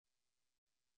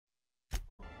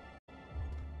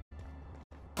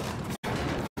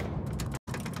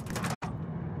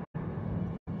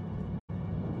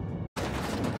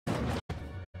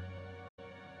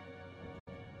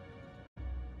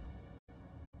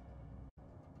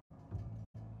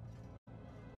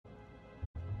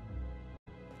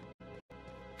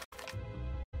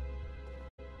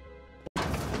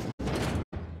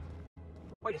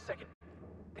Wait a second.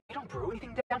 They don't brew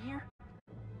anything down here?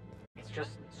 It's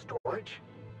just storage?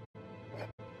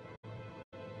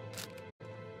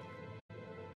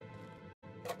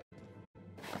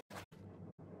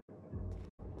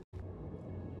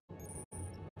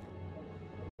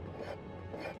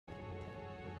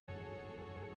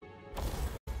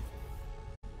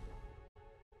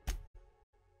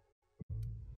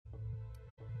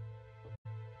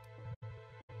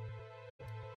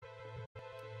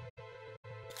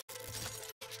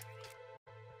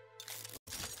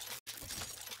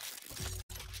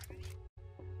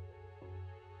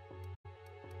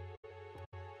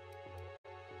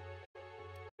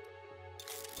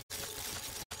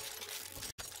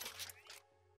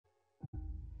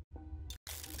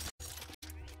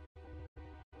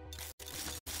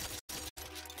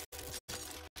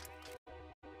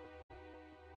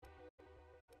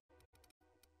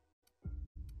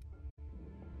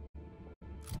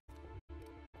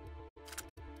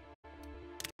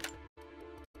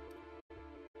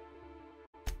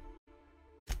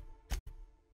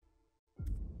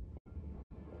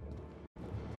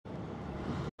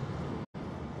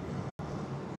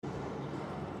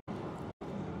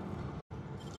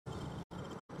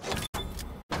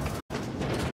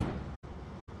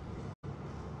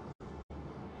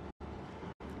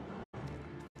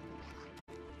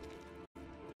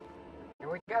 Here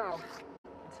we go,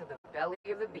 into the belly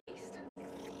of the beast.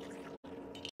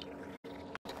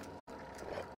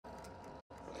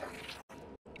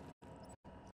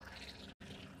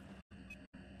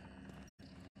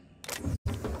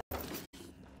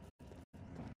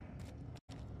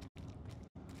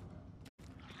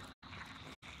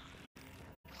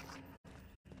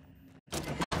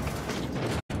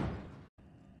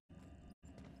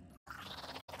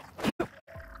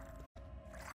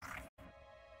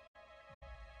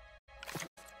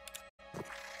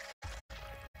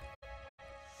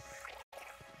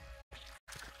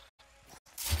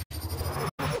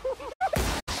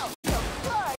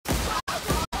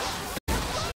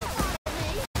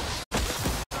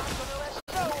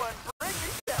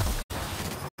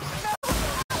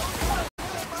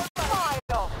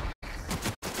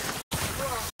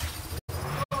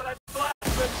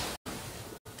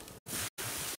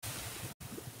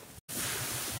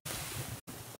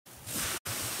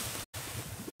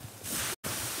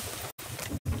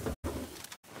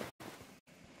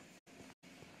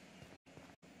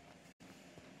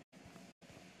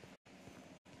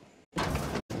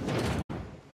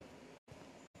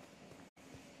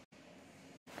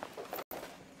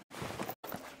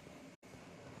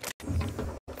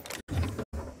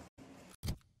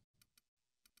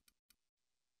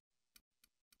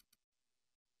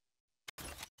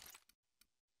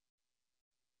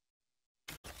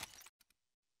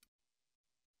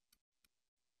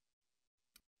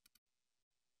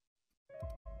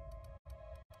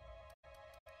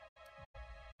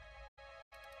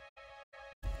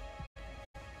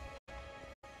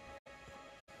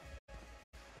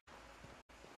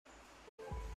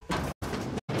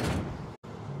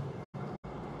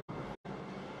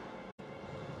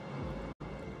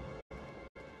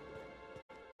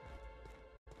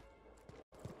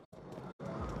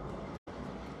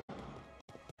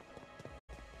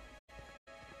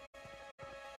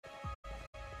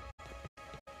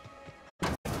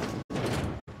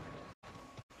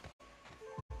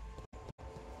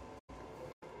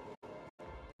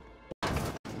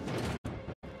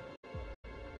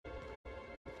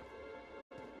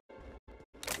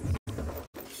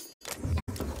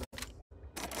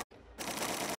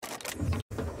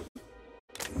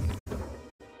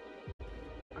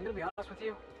 I'm gonna be honest with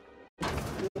you. I'm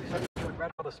really starting to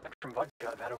regret all the Spectrum vodka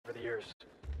I've had over the years.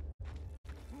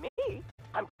 Me?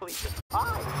 I'm completely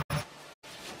fine.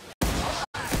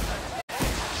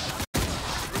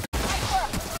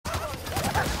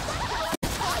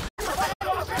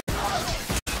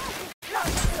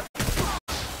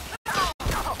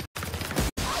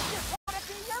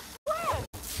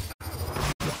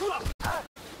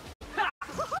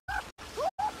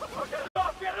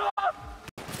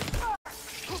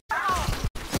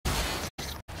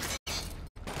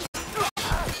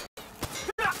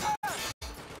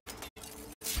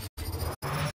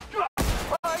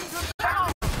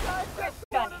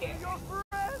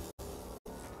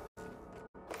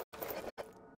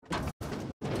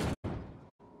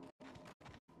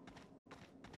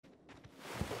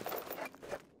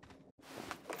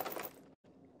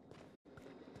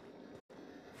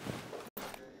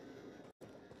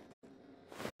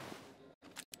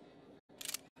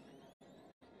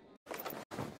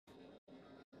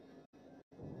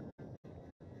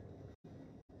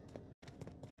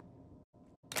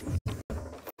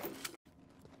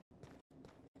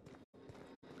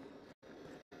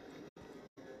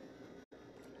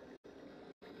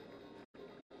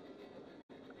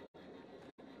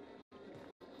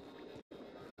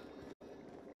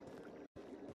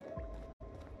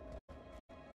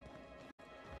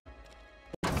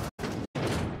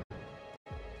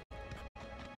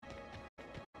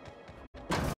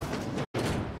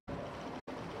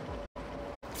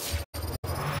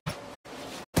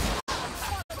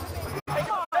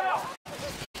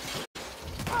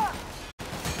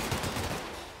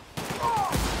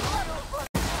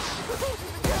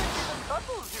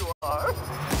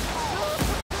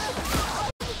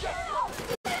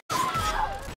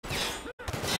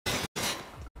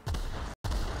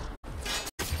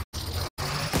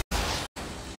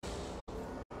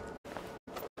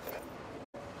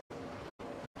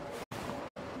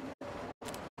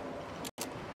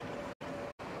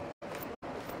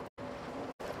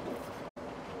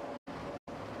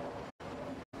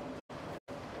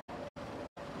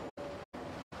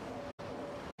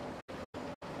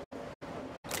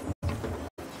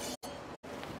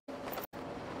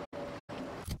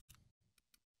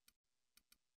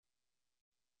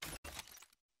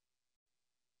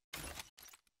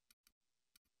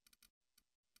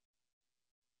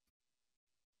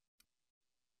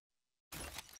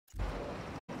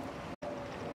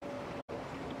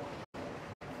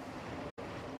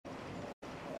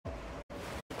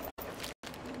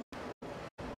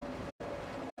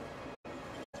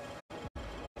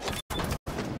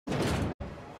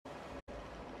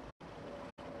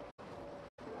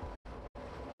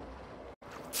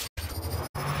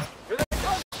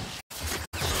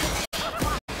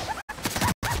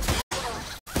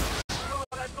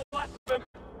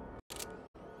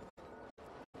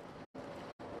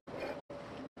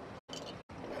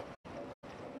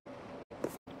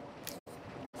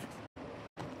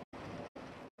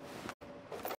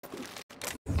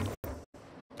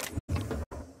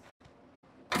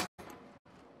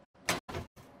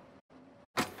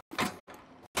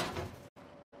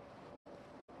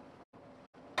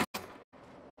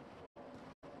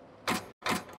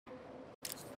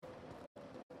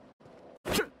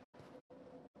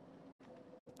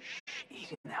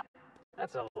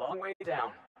 That's a long way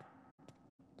down.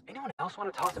 Anyone else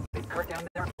want to toss a big cart down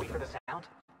there and wait for the sound?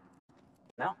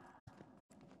 No?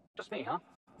 Just me, huh?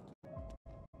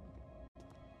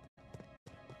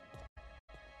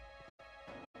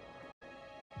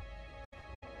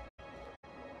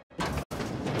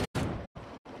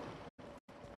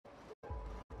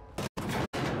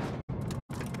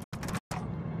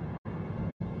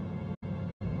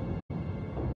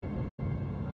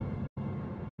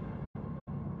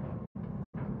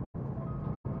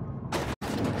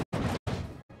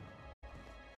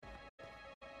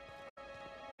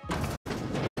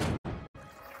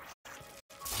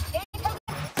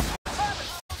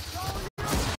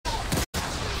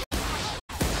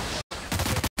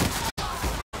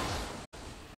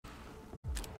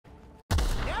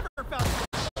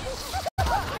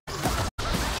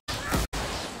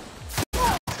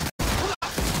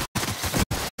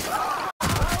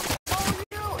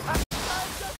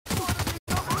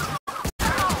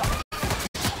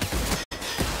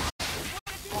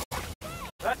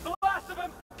 That's the last of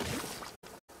him!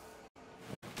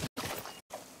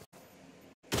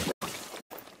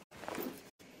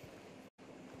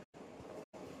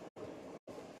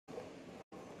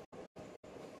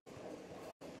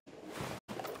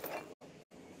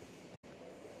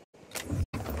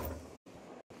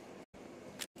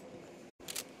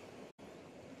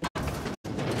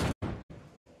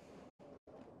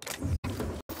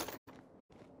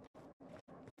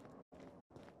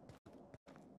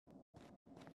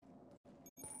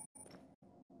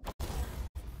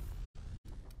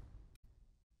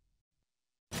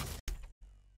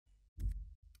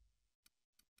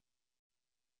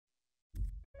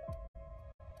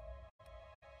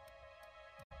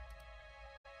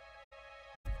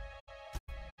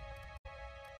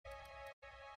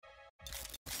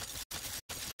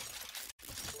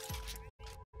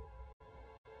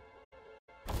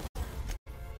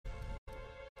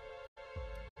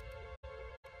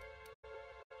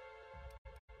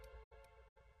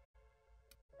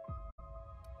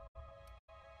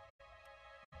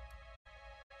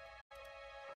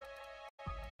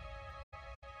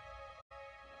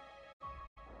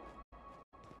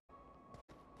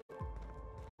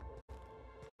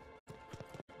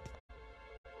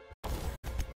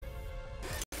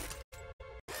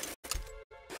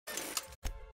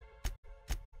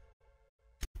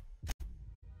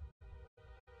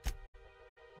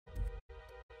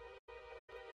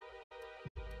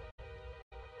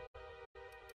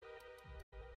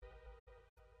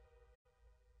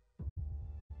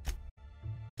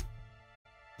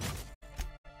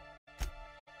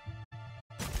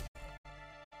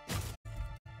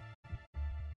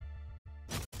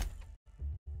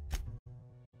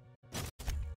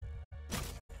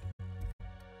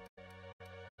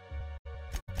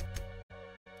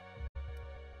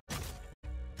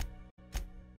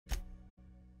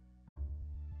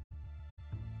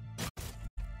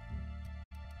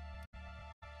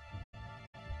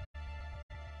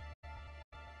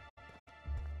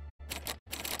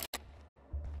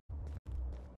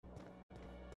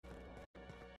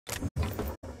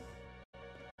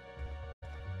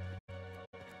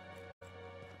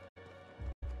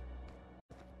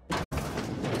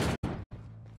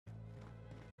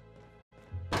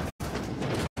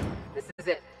 This is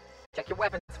it. Check your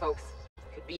weapons, folks.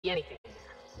 Could be anything.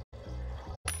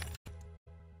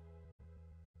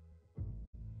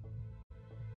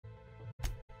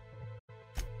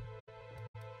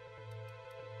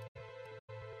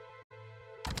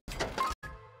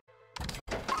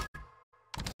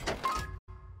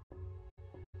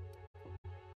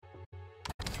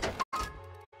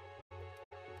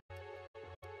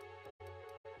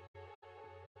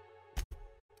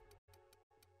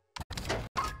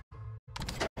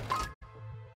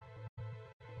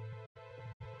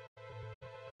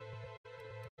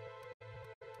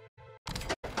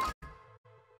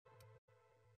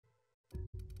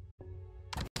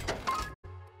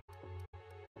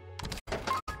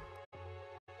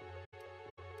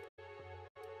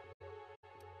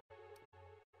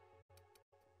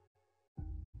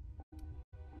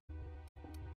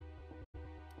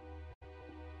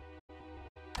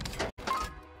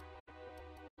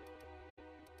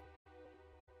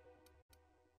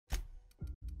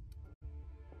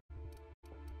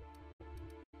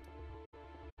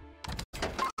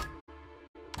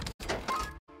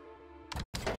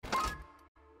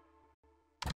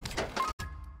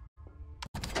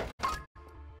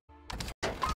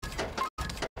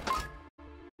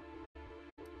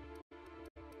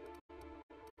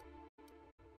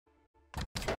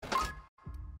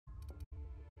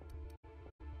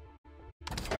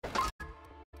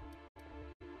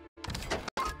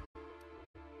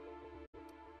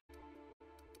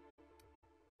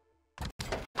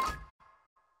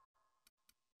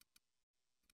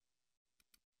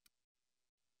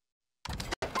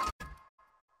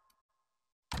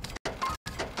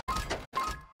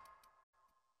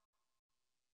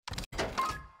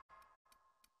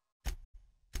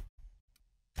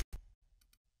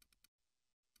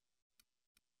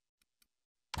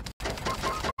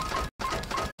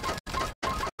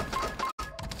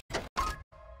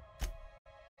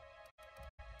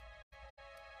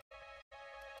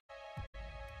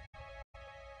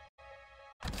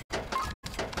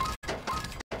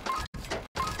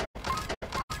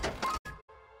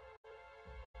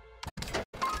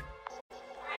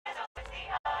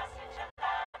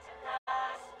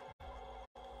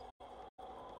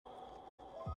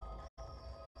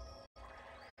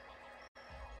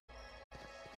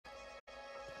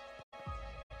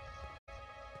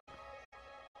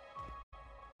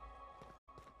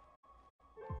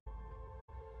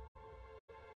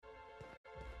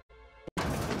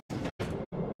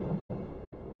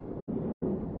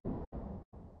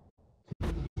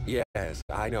 Yes,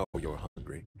 I know you're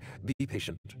hungry. Be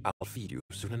patient. I'll feed you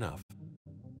soon enough.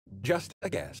 Just a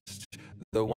guest.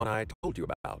 The one I told you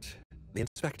about. The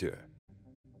inspector.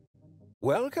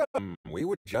 Welcome. We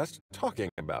were just talking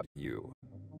about you.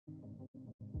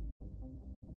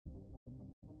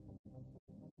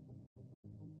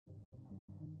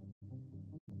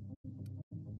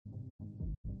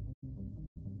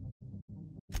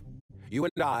 You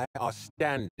and I are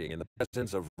standing in the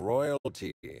presence of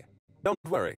royalty. Don't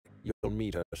worry, you'll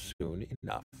meet her soon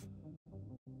enough.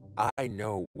 I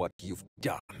know what you've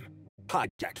done.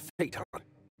 Hijacked Phaeton.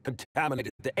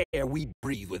 Contaminated the air we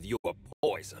breathe with your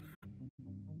poison.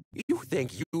 You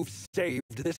think you've saved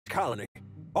this colony?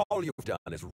 All you've done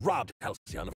is robbed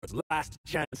Halcyon of its last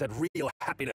chance at real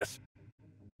happiness.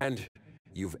 And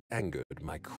you've angered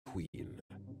my queen.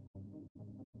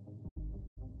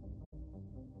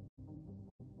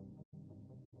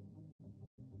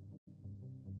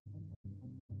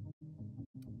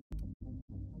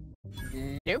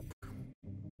 Nope.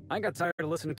 I got tired of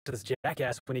listening to this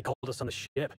jackass when he called us on the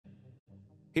ship.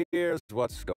 Here's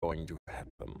what's going to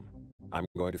happen. I'm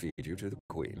going to feed you to the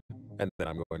queen, and then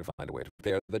I'm going to find a way to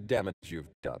repair the damage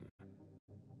you've done.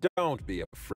 Don't be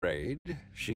afraid.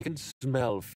 She can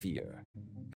smell fear,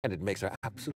 and it makes her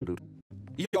absolute...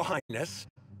 Your Highness!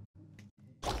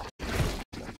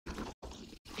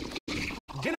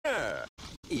 Dinner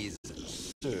is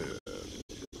served.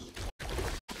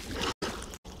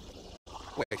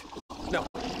 Wait, no,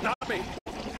 not me!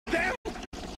 Damn!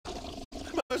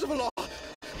 Merciful law!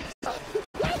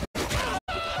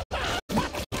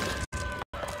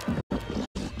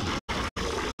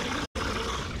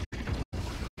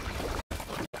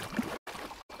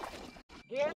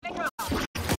 Here they come.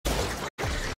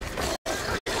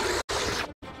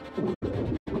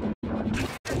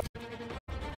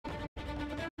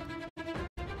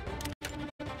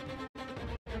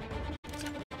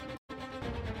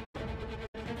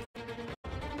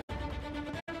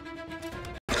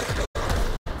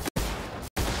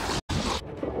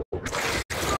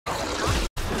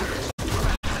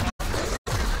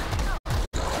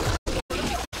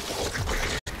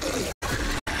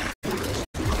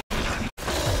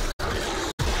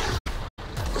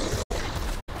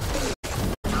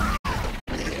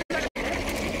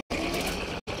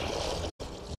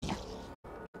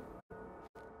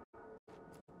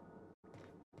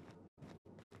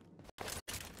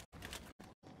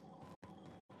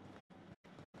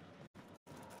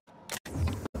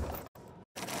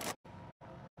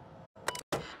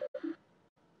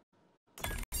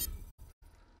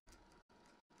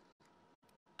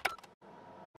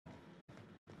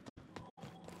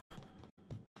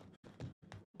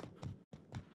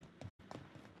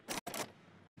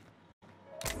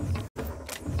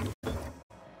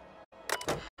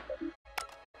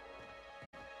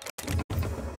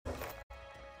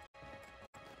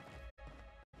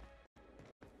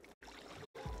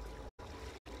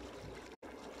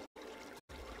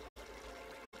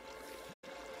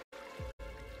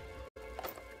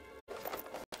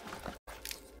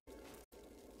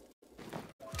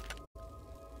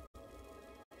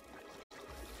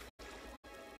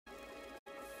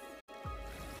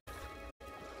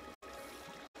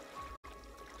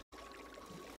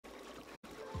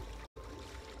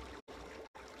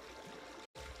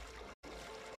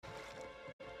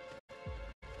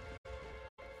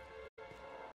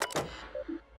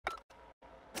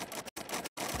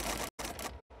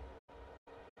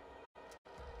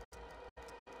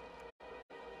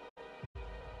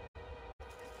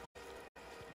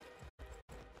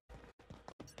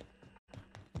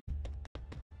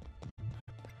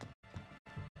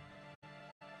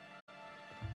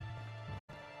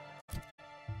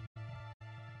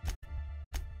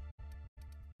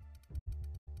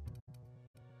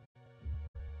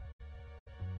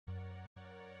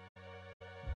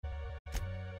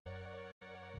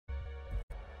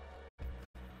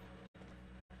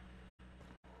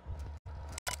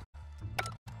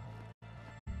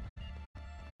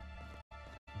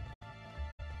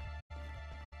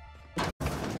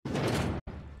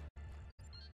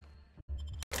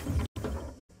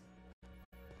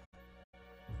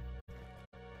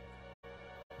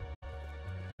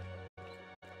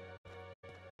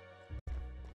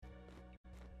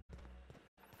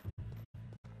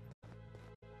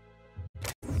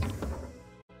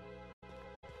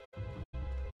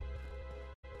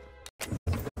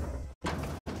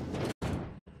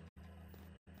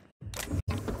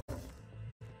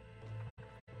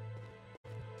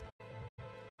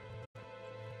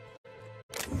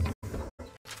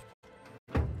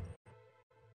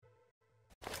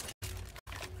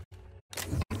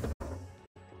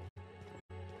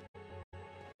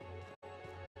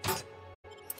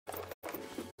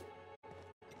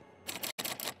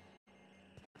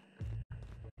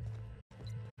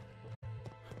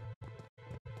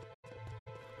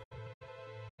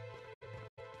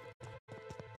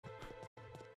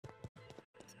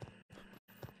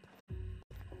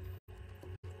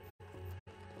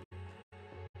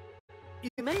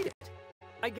 made it.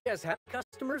 I guess happy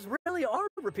customers really are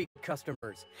repeat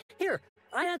customers. Here,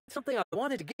 I had something I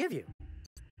wanted to give you.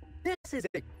 This is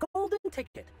a golden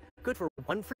ticket, good for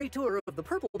one free tour of the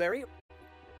Purpleberry.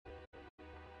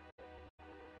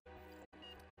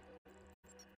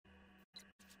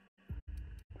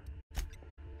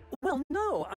 Well,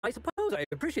 no, I suppose I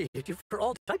appreciate you for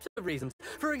all types of reasons.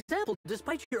 For example,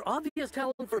 despite your obvious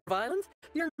talent for violence,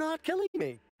 you're not killing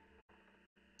me.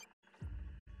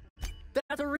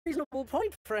 That's a reasonable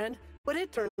point, friend, but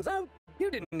it turns out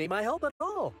you didn't need my help at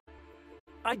all.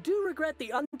 I do regret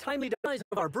the untimely demise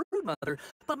of our broodmother,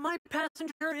 but my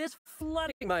passenger is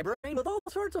flooding my brain with all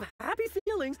sorts of happy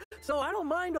feelings, so I don't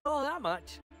mind all that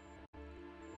much.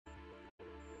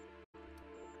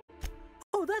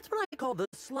 Oh, that's what I call the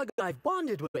slug I've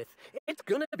bonded with. It's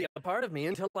gonna be a part of me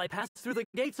until I pass through the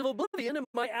gates of oblivion and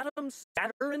my atoms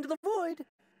scatter into the void.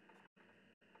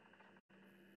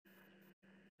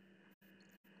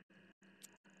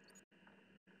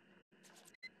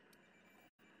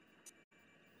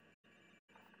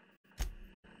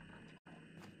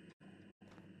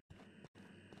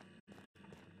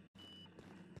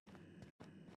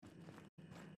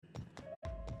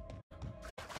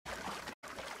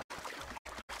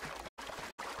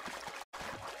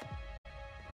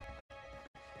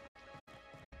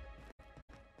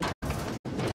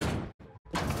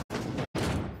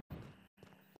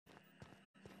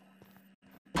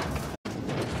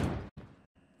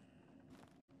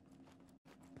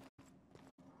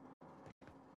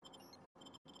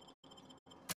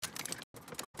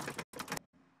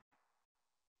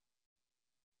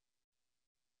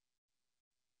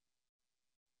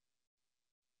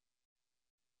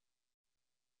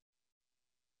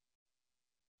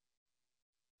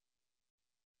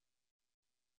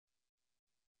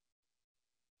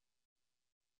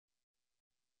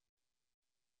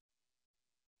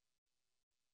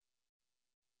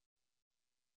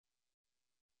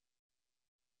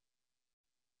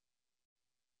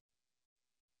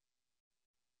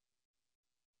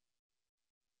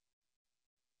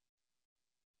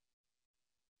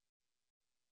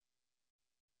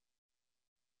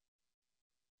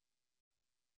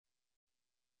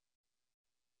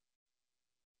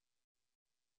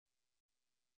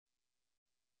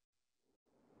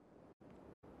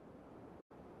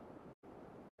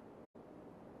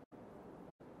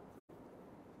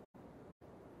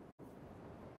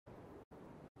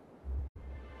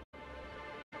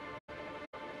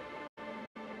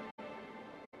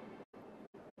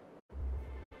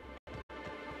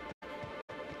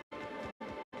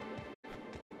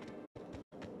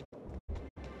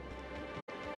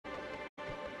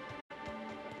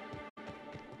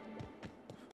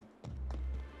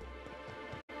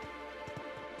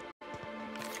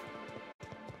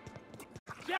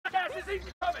 Jackass is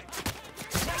incoming!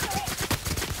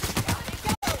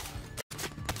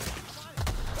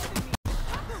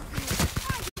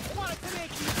 I wanted to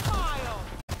make you smile!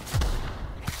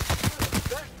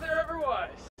 Best there ever was.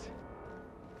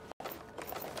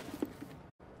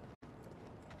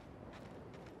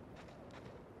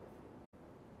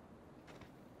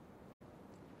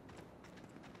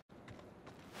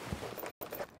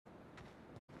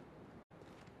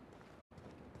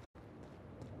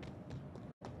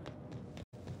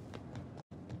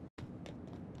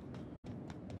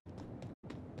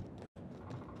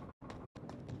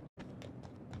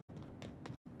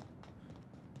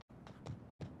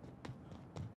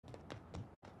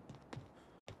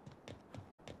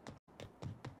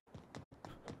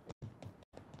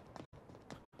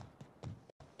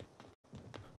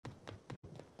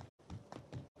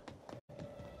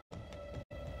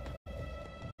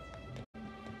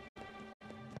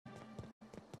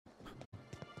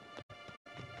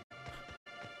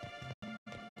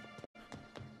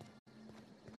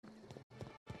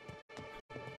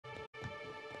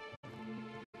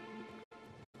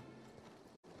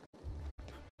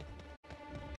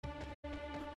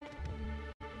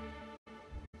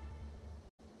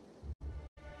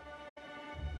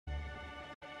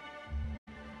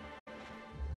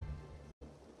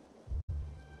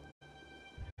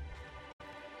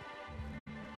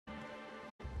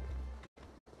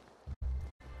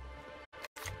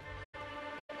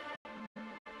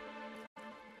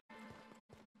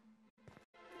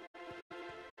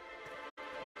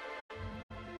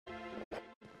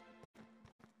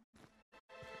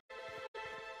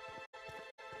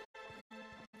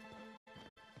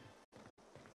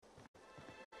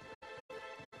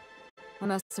 I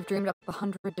must have dreamed up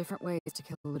 100 different ways to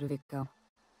kill Ludovico.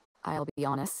 I'll be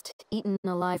honest, eaten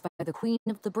alive by the queen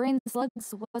of the brain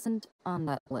slugs wasn't on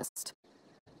that list.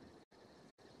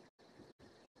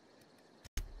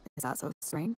 Is that so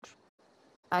strange?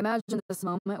 I imagine this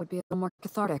moment would be a little more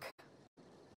cathartic.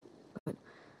 But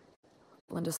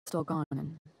Linda's still gone,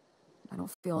 and I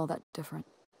don't feel all that different.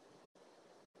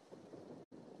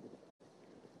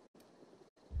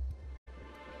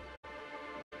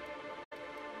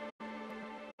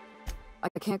 I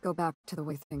can't go back to the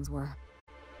way things were.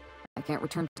 I can't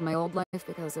return to my old life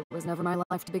because it was never my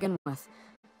life to begin with.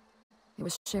 It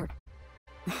was shared.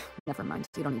 Never mind,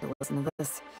 you don't need to listen to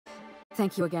this.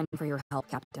 Thank you again for your help,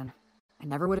 Captain. I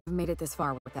never would have made it this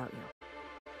far without you.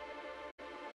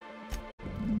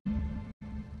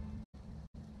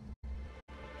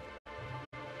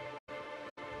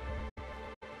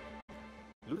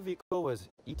 Ludovico was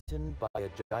eaten by a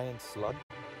giant slug?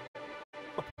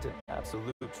 What an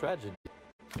absolute tragedy.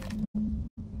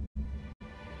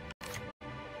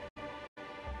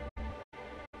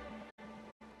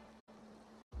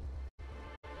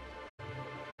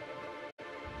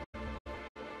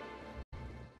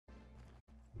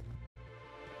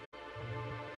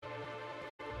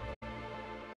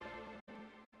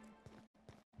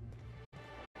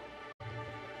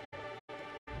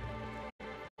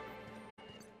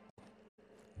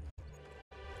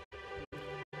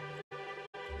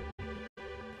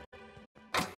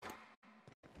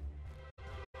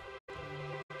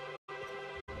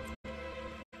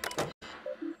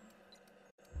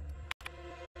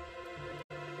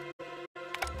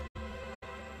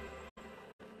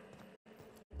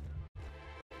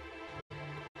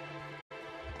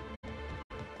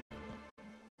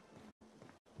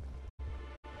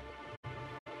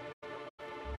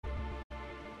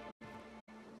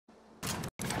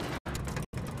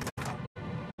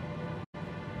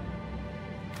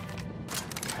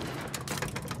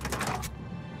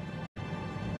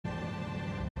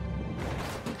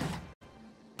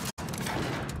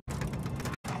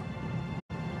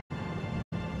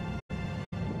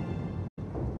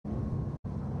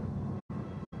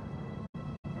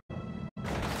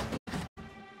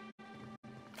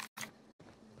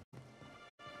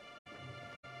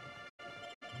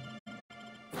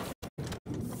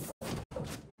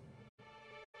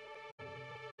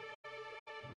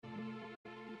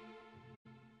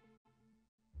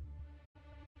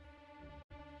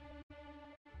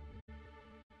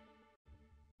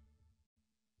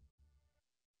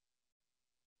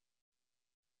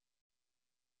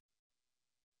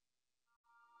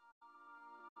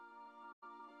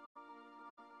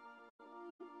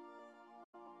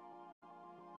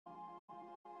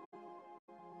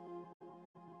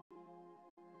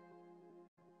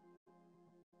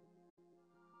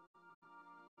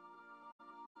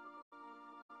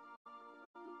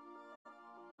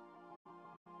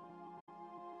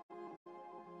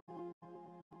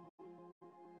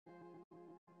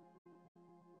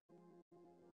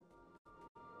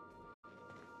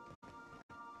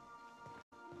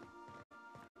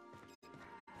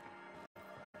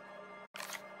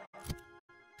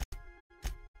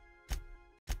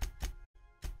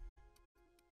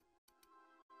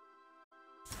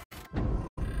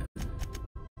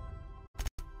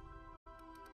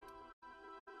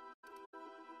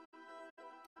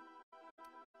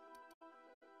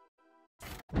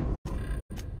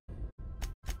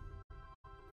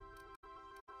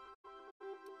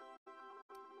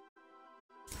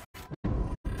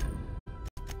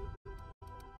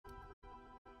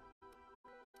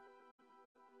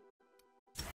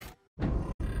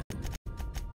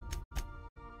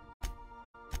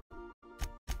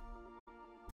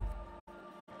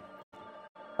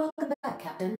 Welcome back,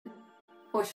 Captain.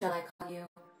 Or shall I call you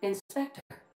Inspector?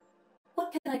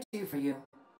 What can I do for you?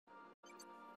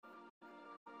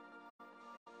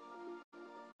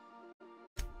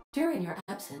 During your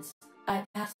absence, I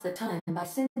passed the time by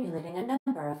simulating a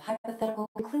number of hypothetical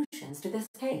conclusions to this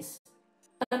case.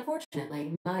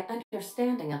 Unfortunately, my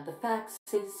understanding of the facts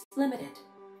is limited,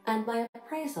 and my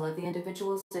appraisal of the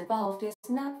individuals involved is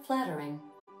not flattering.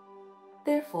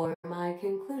 Therefore, my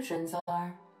conclusions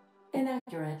are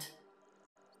inaccurate.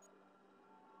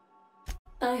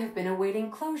 I have been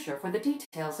awaiting closure for the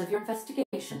details of your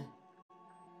investigation.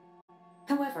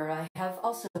 However, I have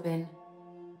also been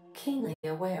keenly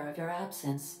aware of your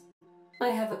absence. I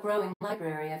have a growing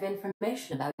library of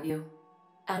information about you.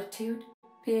 Attitude,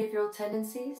 behavioral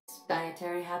tendencies,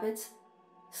 dietary habits,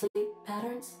 sleep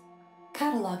patterns.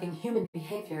 Cataloging human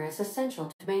behavior is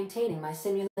essential to maintaining my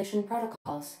simulation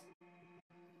protocols.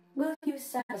 Will you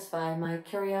satisfy my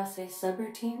curiosity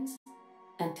subroutines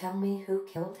and tell me who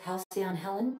killed Halcyon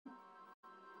Helen?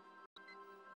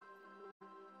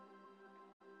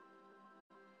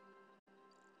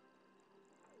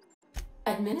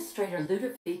 Administrator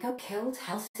Ludovico killed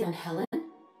Halcyon Helen?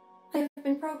 I have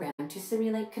been programmed to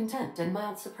simulate contempt and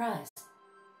mild surprise.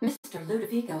 Mr.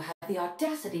 Ludovico had the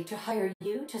audacity to hire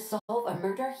you to solve a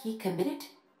murder he committed?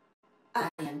 I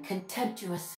am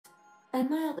contemptuous and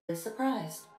mildly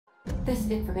surprised. This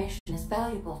information is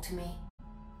valuable to me.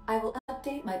 I will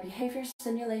update my behavior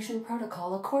simulation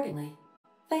protocol accordingly.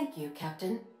 Thank you,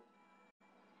 Captain.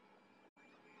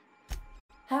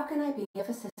 How can I be of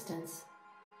assistance?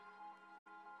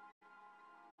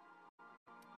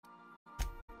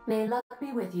 May luck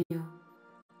be with you.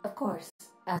 Of course,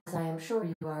 as I am sure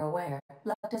you are aware,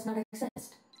 luck does not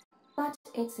exist. But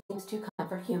it seems to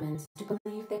comfort humans to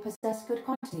believe they possess good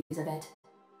quantities of it.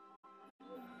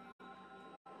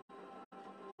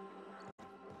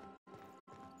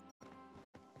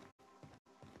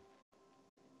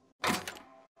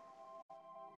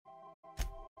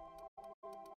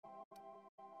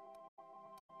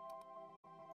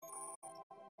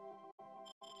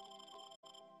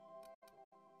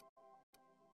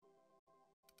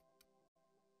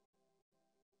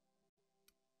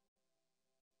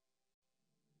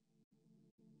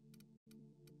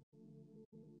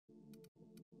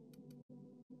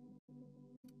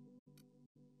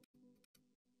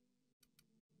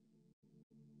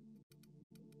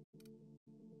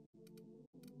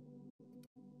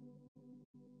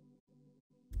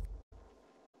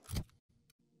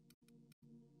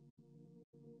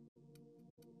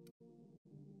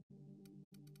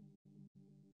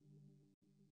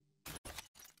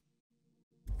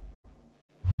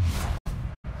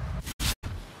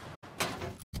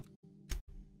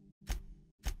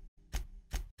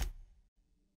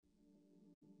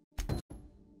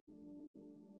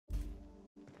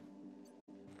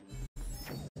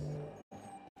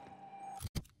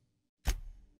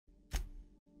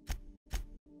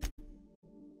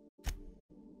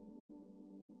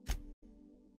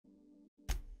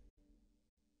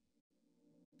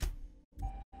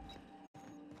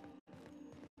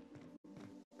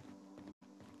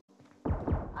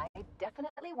 I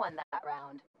definitely won that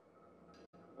round.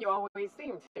 You always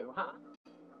seem to, huh?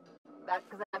 That's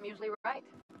because I'm usually right.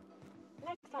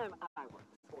 Next time I work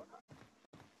the scorecard.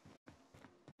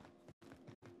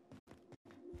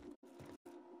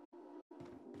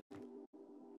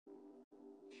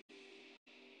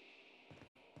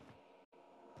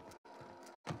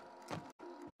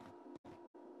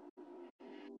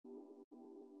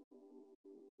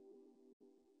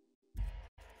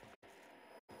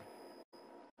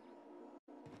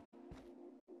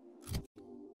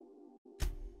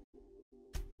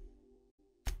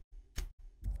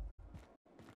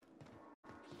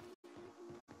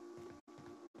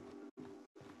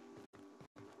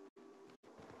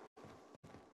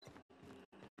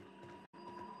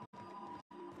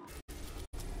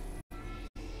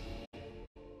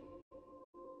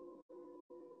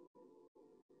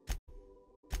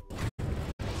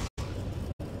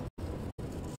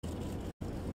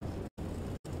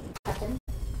 Captain,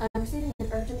 I'm receiving an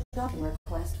urgent docking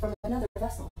request from another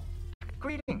vessel.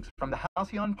 Greetings from the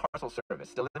Halcyon Parcel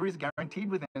Service. Delivery is guaranteed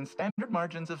within standard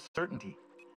margins of certainty.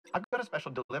 I've got a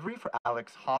special delivery for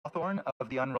Alex Hawthorne of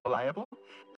the Unreliable.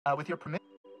 With your permission.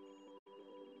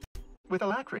 With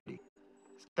alacrity.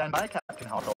 Stand by, Captain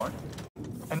Hawthorne.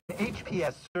 An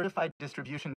HPS certified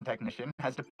distribution technician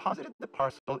has deposited the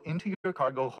parcel into your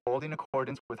cargo hold in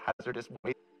accordance with hazardous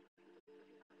waste.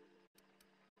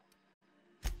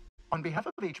 On behalf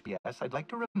of HPS, I'd like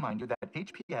to remind you that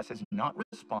HPS is not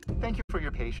responsible. Thank you for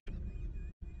your patience.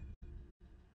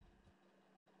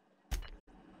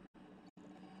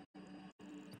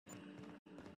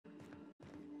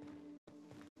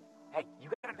 Hey, you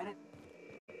got a minute?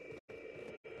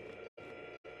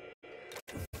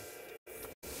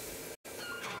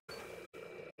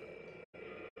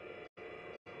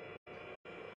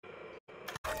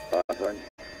 Hawthorne,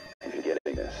 if you're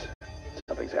getting this,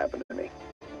 something's happened to me.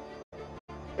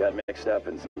 Got mixed up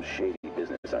in some shady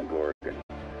business on Gorgon.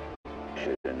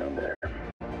 Should have known better.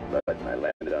 But I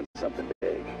landed on something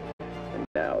big. And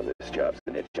now this job's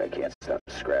an itch I can't stop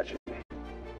scratching.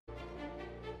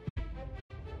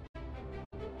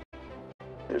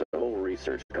 There's a whole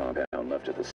research compound left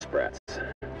at the Sprats.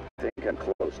 I think I'm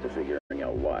close to figuring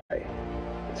out why.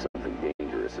 But something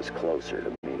dangerous is closer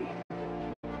to me.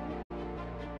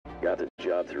 Got the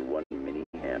job through one Minnie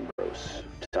Ambrose.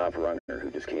 Top runner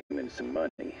who just came in some money.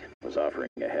 Was offering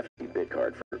a hefty bid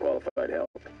card for qualified help.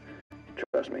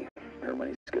 Trust me, her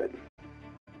money's good.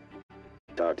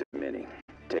 Talk to Minnie.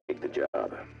 Take the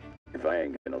job. If I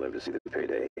ain't gonna live to see the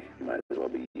payday, might as well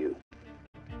be you.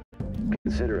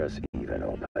 Consider us even,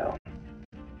 old pal.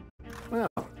 Well,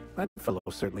 that fellow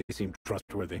certainly seemed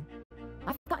trustworthy.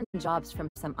 I've gotten jobs from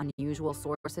some unusual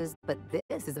sources, but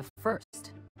this is a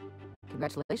first.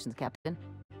 Congratulations, Captain.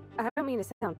 I don't mean to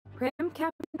sound prim,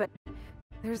 Captain, but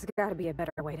there's gotta be a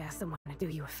better way to ask someone to do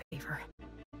you a favor.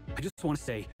 I just want to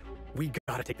say, we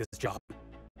gotta take this job.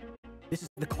 This is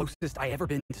the closest I ever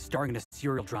been to starring in a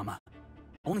serial drama.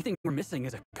 Only thing we're missing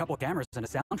is a couple cameras and a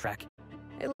soundtrack.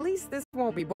 At least this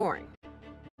won't be boring.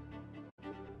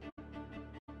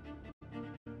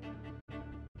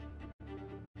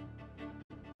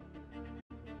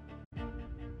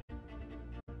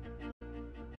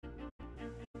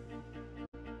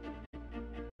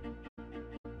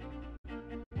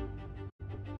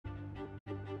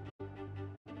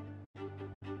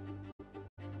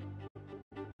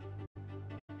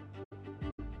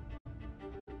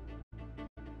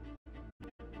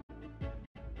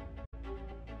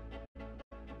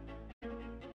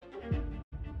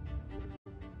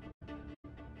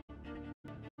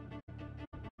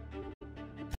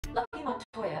 Lucky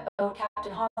Montoya owed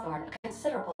Captain Hawthorne a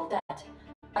considerable debt.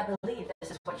 I believe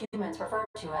this is what humans refer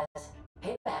to as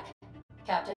payback.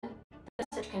 Captain, the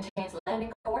message contains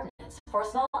landing coordinates for a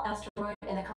small asteroid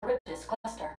in the Charybdis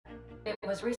cluster. It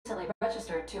was recently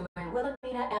registered to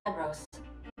Wilhelmina Ambrose.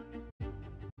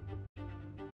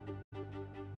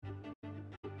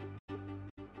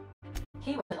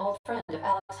 He was an old friend of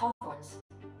Alex Hawthorne's.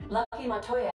 Lucky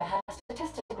Montoya had a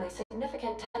statistically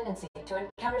significant tendency to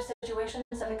encounter situations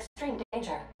of extreme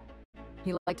danger.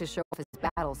 He liked to show off his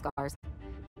battle scars.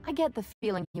 I get the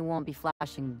feeling he won't be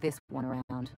flashing this one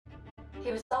around.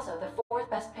 He was also the fourth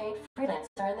best paid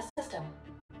freelancer in the system.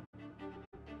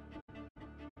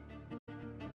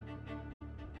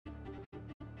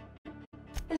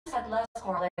 This had less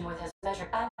correlation with his measured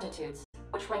aptitudes,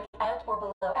 which rank at or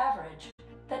below average,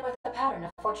 than with the pattern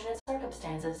of fortunate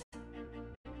circumstances.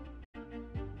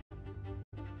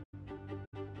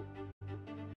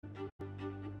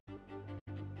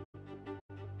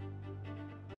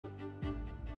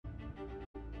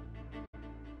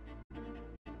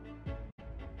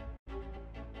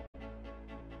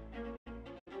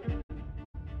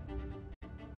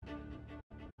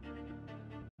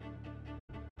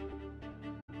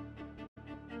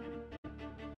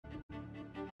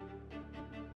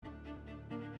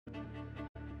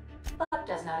 Luck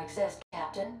does not exist,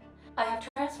 Captain. I have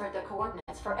transferred the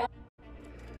coordinates for...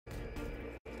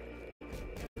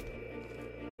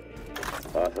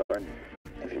 Hawthorne,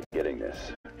 if you're getting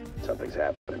this, something's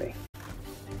happened to me.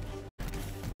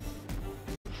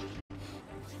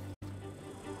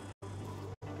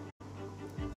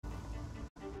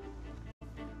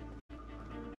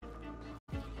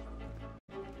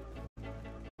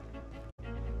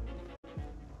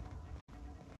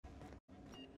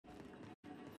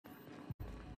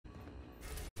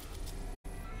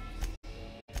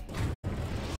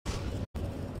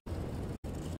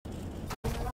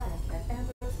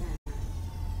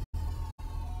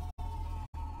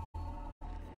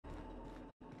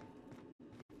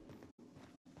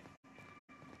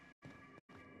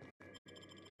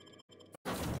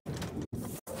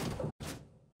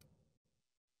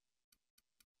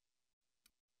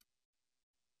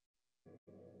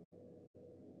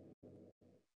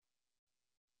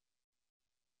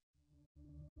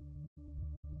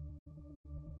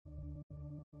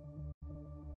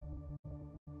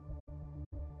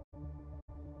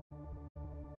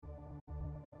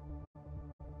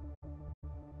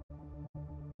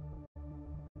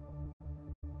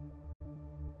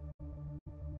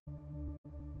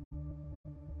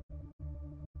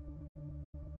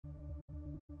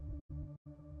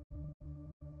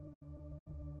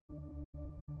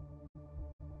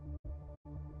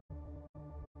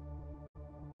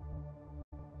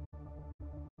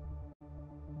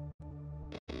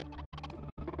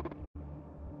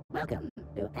 Welcome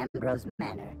to Ambrose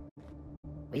Manor.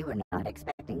 We were not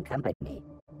expecting company.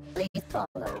 Please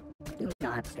follow. Do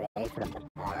not stray from the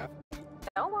path.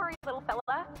 Don't worry, little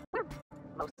fella. We're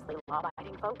mostly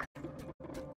law-abiding folks.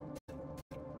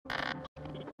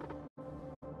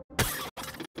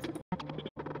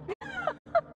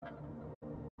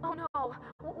 Oh no,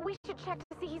 we should check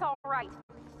to see he's all right.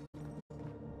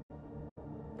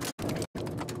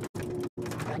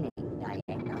 Running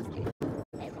diagnostic.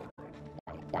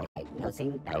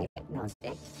 Diagnosing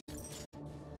diagnostic.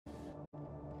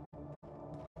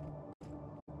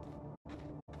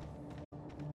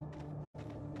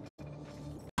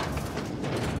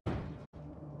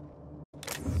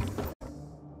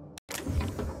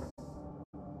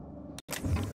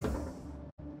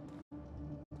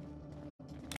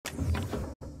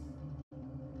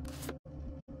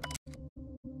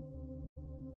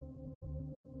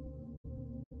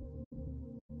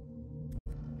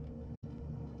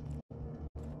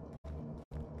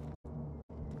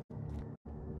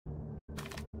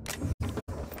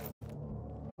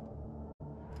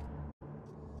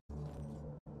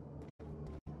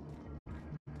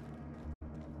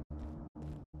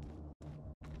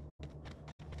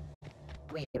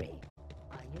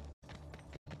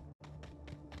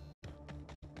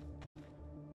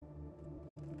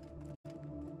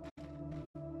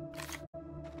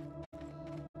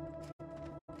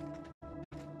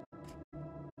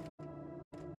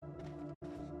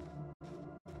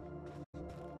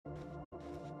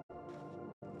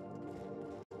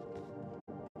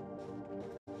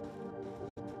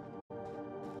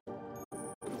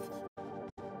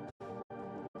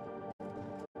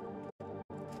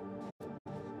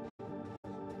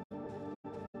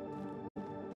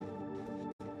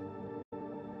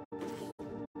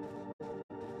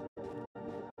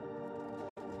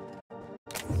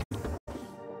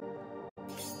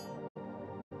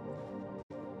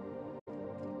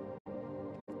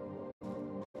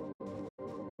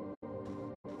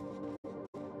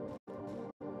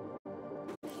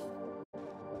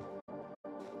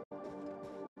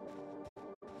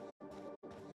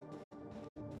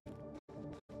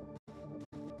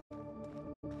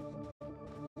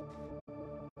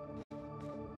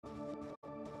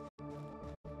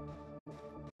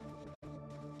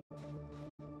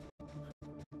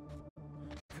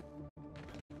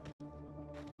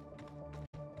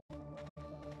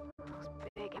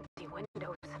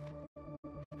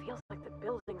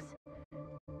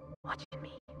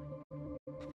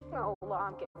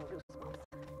 I'm getting goosebumps.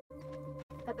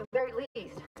 At the very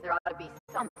least, there ought to be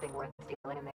something worth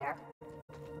stealing in there.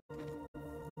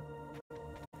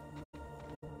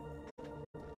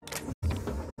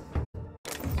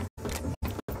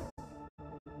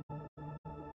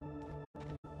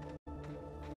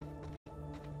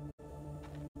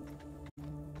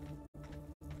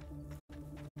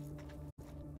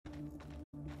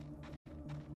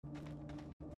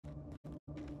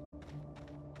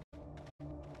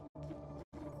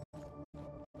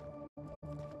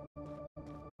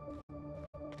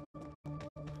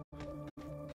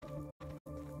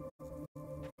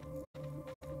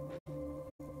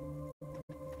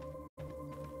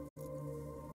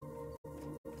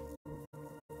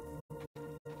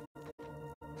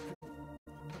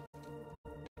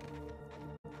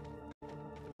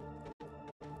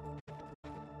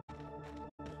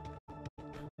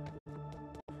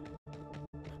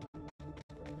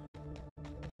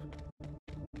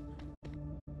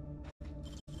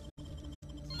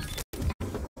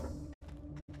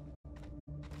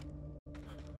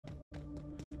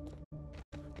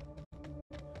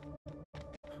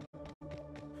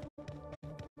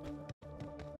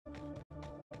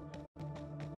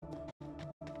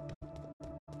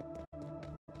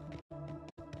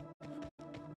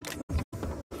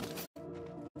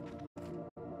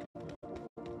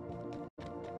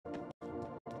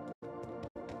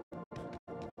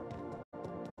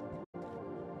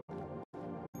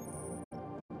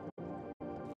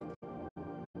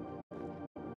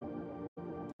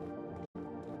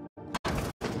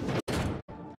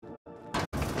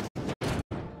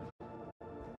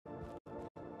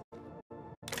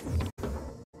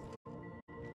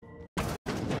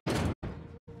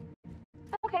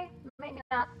 Okay, maybe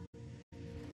not.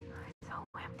 It's so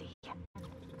empty.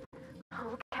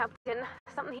 Oh, Captain,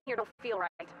 something here don't feel right.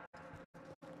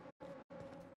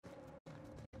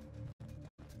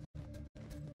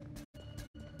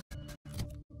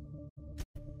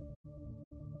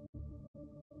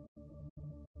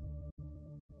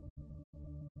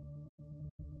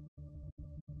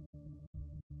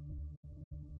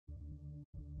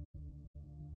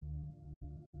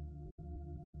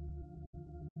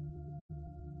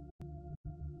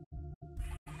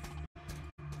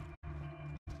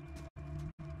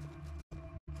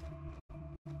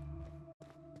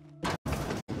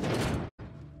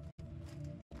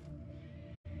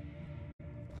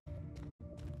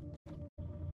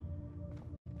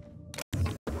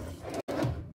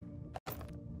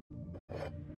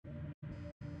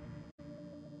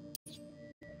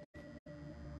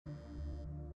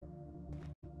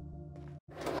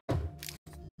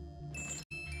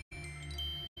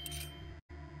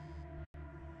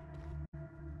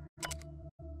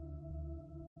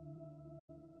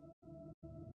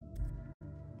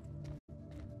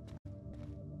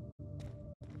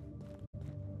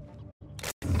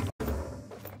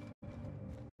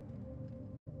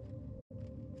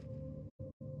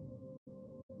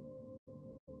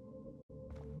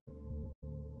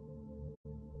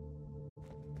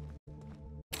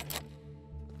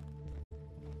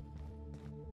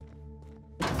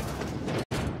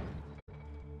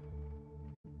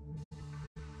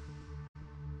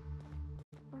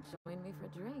 Join me for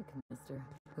a drink, Mr.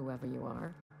 Whoever you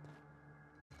are.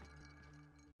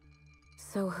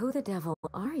 So who the devil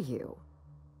are you?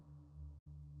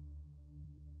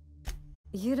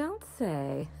 You don't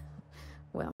say.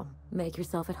 Well, make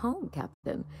yourself at home,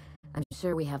 Captain. I'm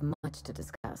sure we have much to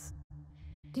discuss.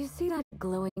 Do you see that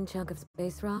glowing chunk of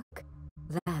space rock?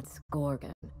 That's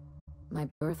Gorgon. My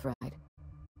birthright,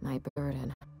 my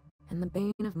burden, and the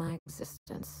bane of my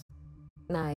existence.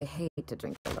 I hate to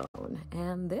drink alone,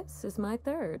 and this is my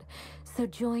third. So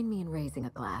join me in raising a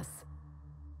glass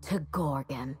to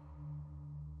Gorgon.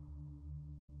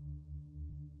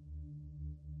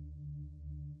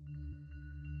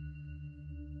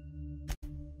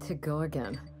 To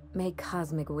Gorgon. May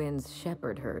cosmic winds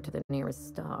shepherd her to the nearest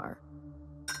star.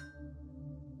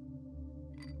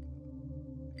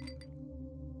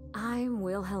 I'm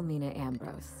Wilhelmina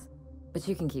Ambrose, but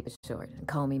you can keep it short and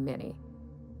call me Minnie.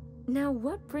 Now,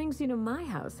 what brings you to my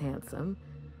house, handsome?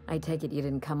 I take it you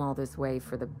didn't come all this way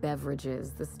for the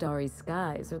beverages, the starry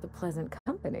skies, or the pleasant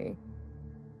company.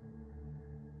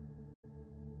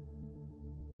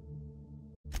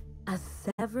 A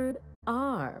severed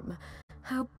arm.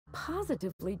 How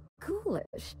positively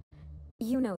ghoulish.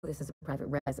 You know this is a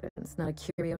private residence, not a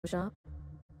curio shop.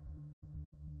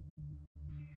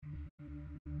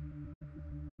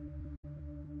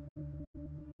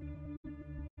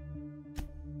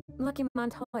 Lucky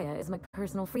Montoya is my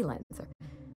personal freelancer.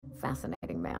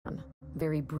 Fascinating man.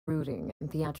 Very brooding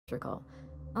and theatrical.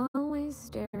 Always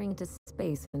always staring into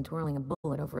space and twirling a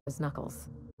bullet over his knuckles.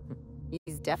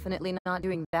 He's definitely not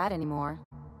doing that anymore.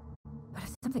 But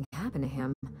if something happened to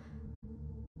him...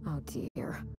 Oh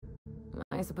dear.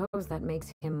 I suppose that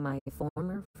makes him my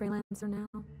former freelancer now?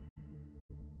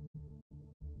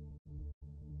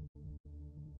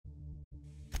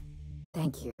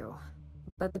 Thank you.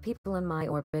 But the people in my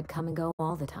orbit come and go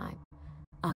all the time.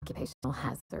 Occupational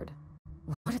hazard.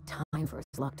 What a time for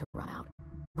his luck to run out.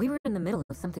 We were in the middle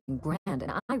of something grand,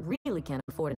 and I really can't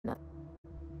afford another.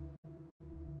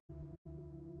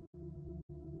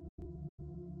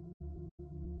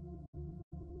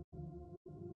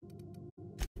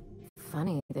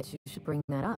 Funny that you should bring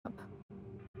that up.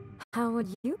 How would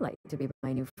you like to be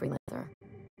my new freelancer?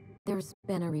 There's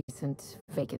been a recent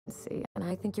vacancy, and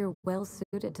I think you're well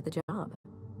suited to the job.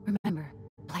 Remember,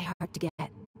 play hard to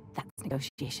get. That's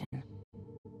negotiation.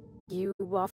 You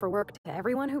offer work to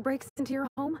everyone who breaks into your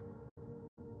home?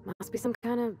 Must be some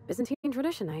kind of Byzantine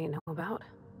tradition I ain't know about.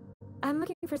 I'm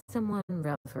looking for someone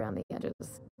rough around the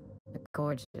edges. A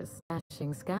gorgeous,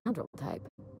 dashing scoundrel type.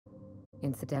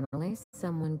 Incidentally,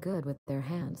 someone good with their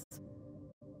hands.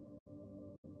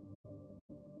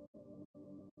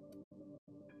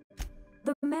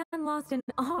 The man lost an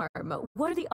arm.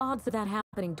 What are the odds of that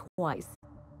happening twice?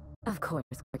 Of course,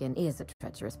 Gorgon is a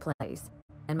treacherous place,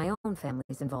 and my own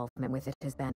family's involvement with it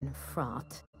has been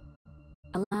fraught.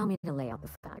 Allow me to lay out the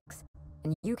facts,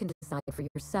 and you can decide for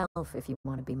yourself if you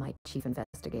want to be my chief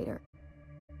investigator.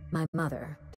 My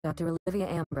mother, Dr. Olivia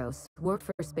Ambrose, worked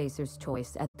for Spacer's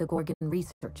Choice at the Gorgon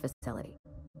Research Facility.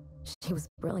 She was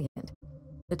brilliant,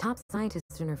 the top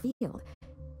scientist in her field,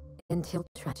 until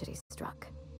tragedy struck.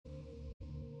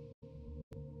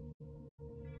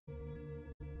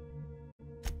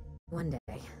 One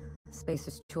day,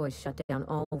 Spacer's Choice shut down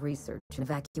all research and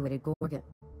evacuated Gorgon.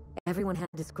 Everyone had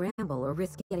to scramble or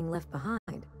risk getting left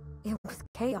behind. It was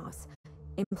chaos.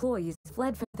 Employees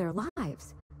fled for their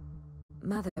lives.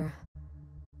 Mother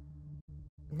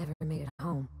never made it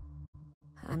home.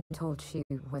 I'm told she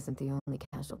wasn't the only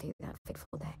casualty that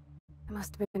fateful day. It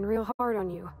must have been real hard on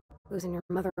you, losing your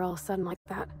mother all of a sudden like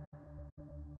that.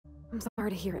 I'm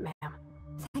sorry to hear it, ma'am.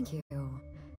 Thank you.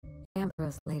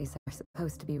 Ambrose ladies are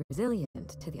supposed to be resilient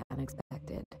to the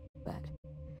unexpected, but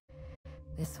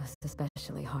this was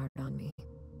especially hard on me.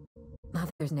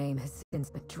 Mother's name has since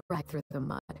been dragged through the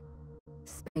mud.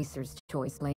 Spacer's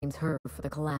Choice blames her for the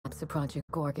collapse of Project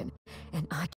Gorgon, and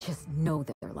I just know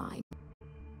that they're lying.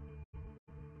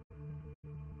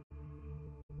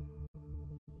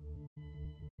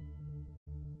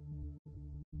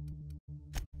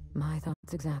 My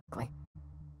thoughts exactly.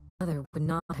 Mother would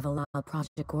not have allowed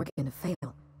Project Gorgon to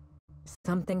fail.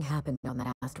 Something happened on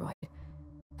that asteroid,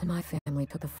 and my family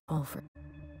took the fall for it.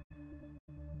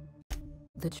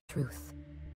 The truth.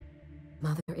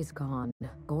 Mother is gone,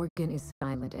 Gorgon is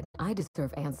silent, and I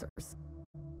deserve answers.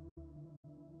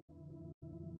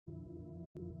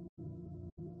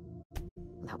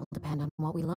 That will depend on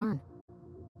what we learn.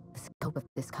 The scope of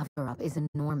this cover-up is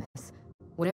enormous.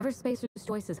 Whatever Spacer's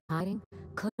Choice is hiding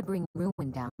could bring ruin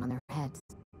down on their heads.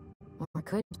 Or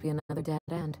could be another dead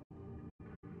end.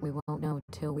 We won't know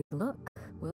till we look,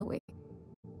 will we?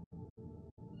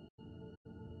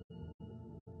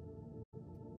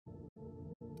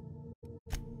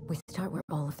 We start where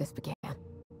all of this began.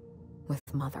 With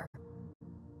Mother.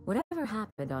 Whatever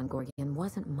happened on Gorgon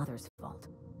wasn't Mother's fault.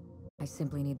 I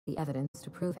simply need the evidence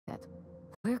to prove it.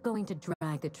 We're going to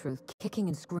drag the truth kicking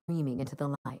and screaming into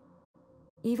the light.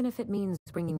 Even if it means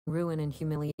bringing ruin and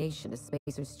humiliation to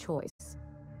Spacer's Choice.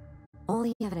 All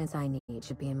the evidence I need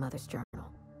should be in Mother's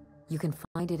journal. You can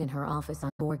find it in her office on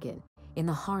Gorgon, in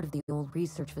the heart of the old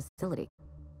research facility.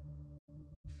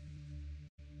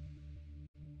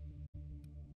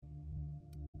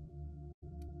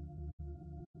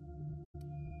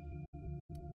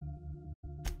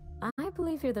 I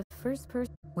believe you're the first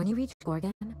person. When you reach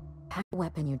Gorgon, pack a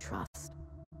weapon you trust.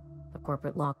 The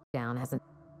corporate lockdown hasn't...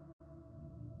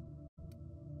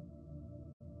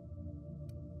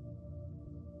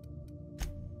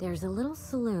 There's a little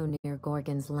saloon near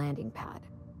Gorgon's landing pad,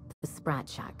 the Sprat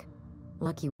Shack.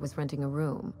 Lucky was renting a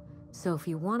room, so if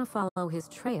you want to follow his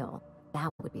trail, that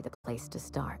would be the place to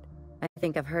start. I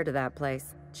think I've heard of that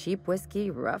place. Cheap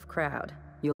whiskey, rough crowd.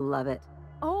 You'll love it.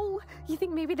 Oh, you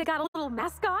think maybe they got a little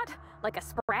mascot? Like a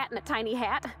sprat in a tiny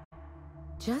hat?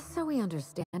 Just so we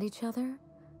understand each other,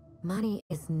 money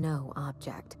is no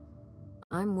object.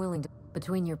 I'm willing to,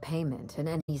 between your payment and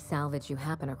any salvage you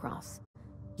happen across,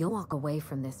 you'll walk away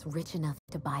from this rich enough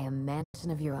to buy a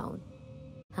mansion of your own.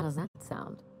 How does that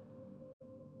sound?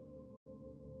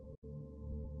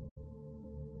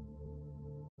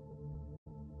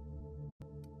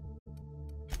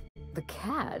 The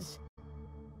cash?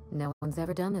 No one's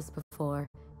ever done this before,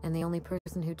 and the only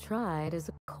person who tried is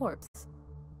a corpse.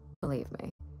 Believe me,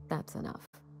 that's enough.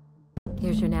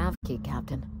 Here's your nav key,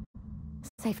 Captain.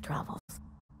 Safe travels.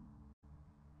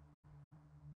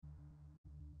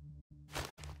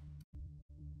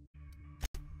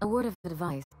 A word of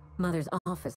advice. Mother's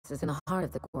office is in the heart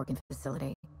of the Gorgon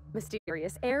facility.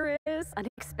 Mysterious heiress,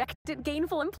 unexpected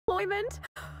gainful employment.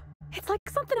 It's like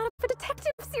something out of a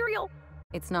detective serial.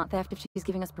 It's not theft if she's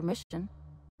giving us permission.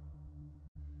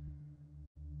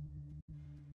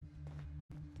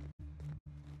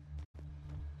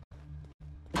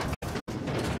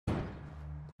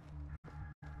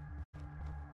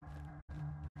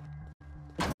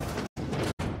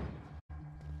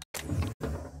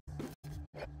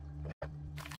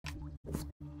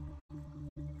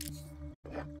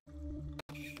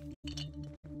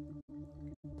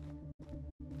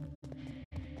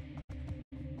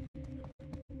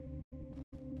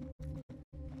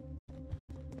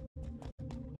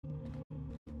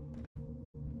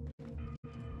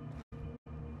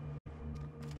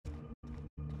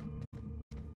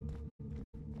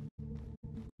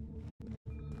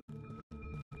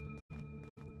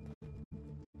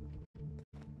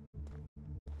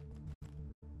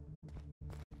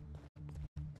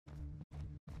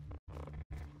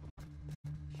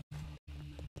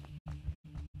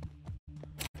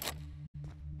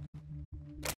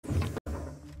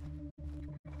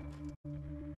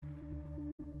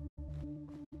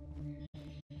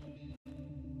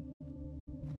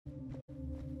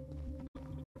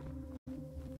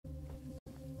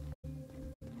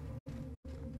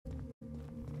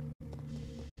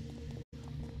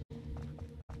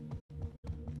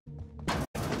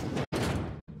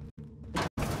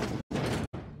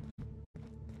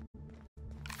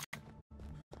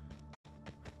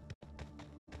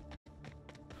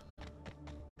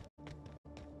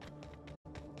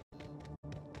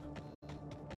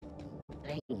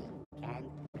 Bling.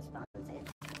 Canned responses.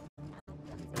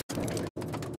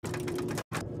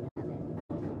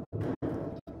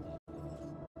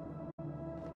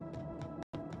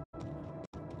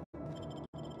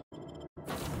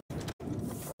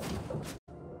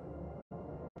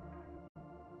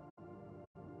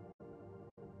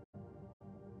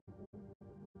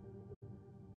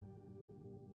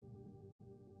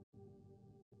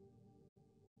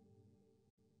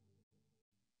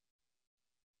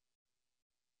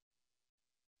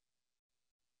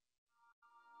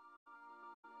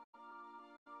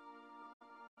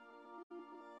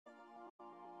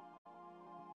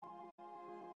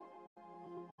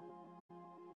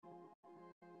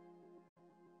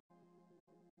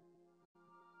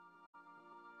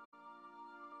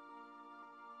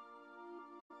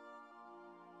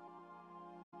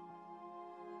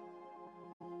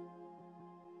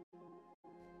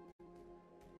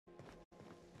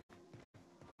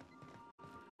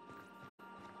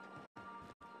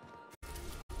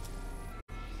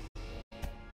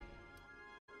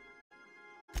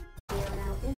 We are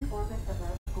now in orbit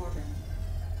above Gorgon.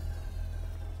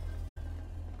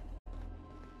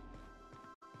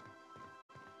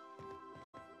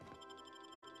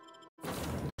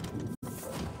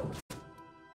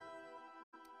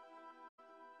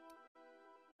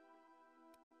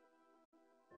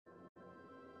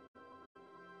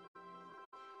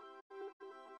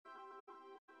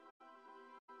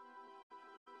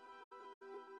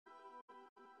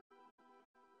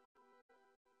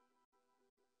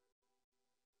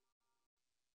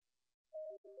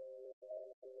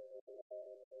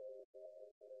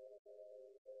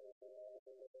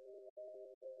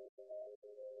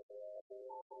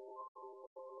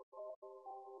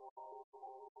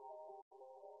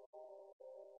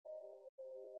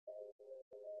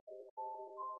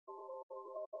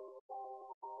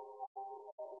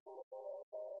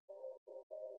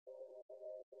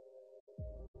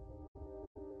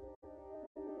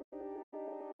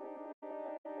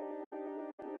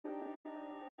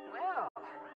 Well,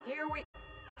 here we...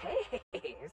 Hey,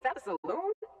 is that a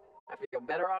saloon? I feel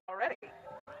better already. If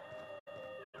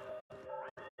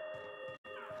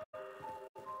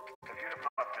you have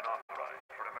not been authorized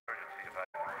for emergency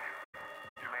evacuation,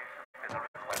 you may submit a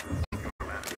request to your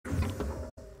manager.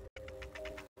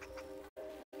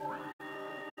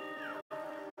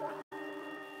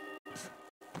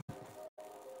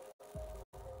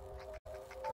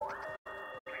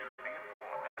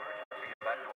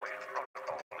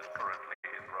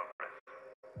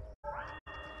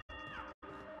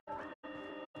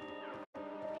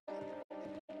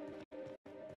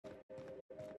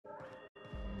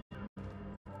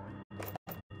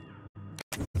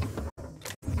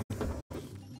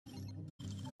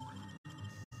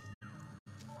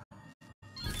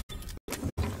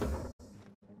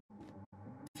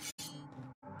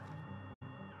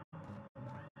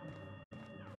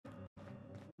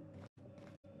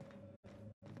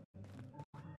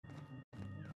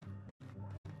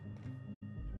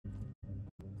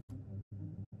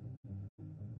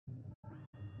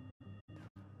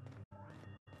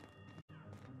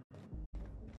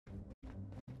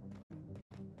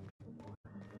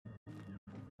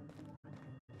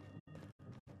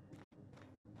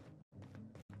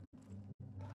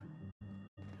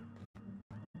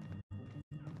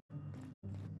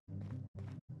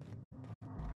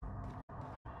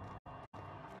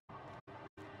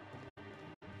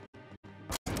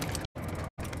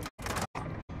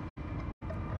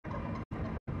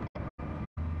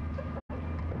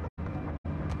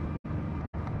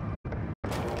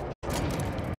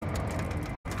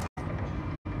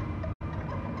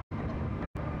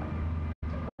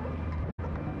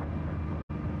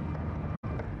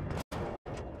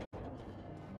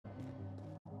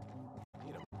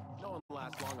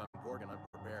 last long on Gorgon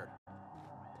unprepared.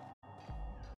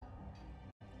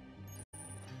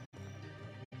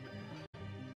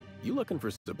 You looking for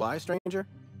supply, stranger?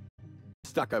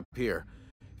 Stuck up here.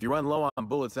 If you run low on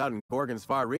bullets out in Gorgon's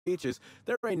far reaches,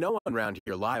 there ain't no one around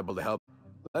here liable to help.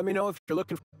 Let me know if you're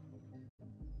looking for...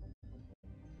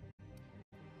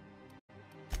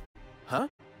 Huh?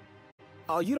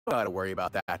 Oh, you don't gotta worry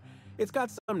about that. It's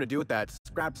got something to do with that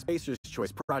Scrap Spacer's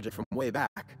Choice project from way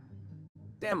back.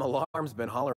 Damn alarm's been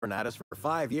hollering at us for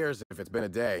 5 years if it's been a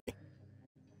day.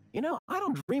 You know, I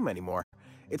don't dream anymore.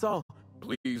 It's all,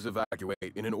 please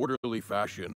evacuate in an orderly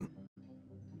fashion.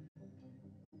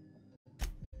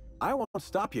 I won't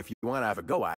stop you if you want to have a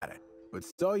go at it. But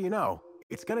so you know,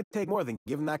 it's gonna take more than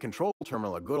giving that control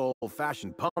terminal a good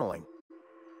old-fashioned pummeling.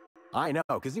 I know,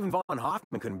 because even Von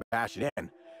Hoffman couldn't bash it in.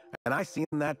 And I seen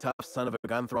that tough son of a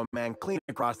gun throw a man clean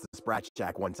across the sprat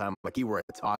shack one time like he were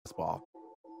a toss ball.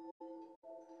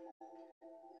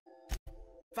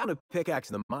 Found a pickaxe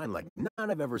in the mine like none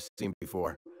I've ever seen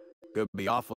before. Could be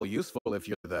awful useful if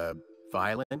you're the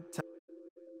violent type.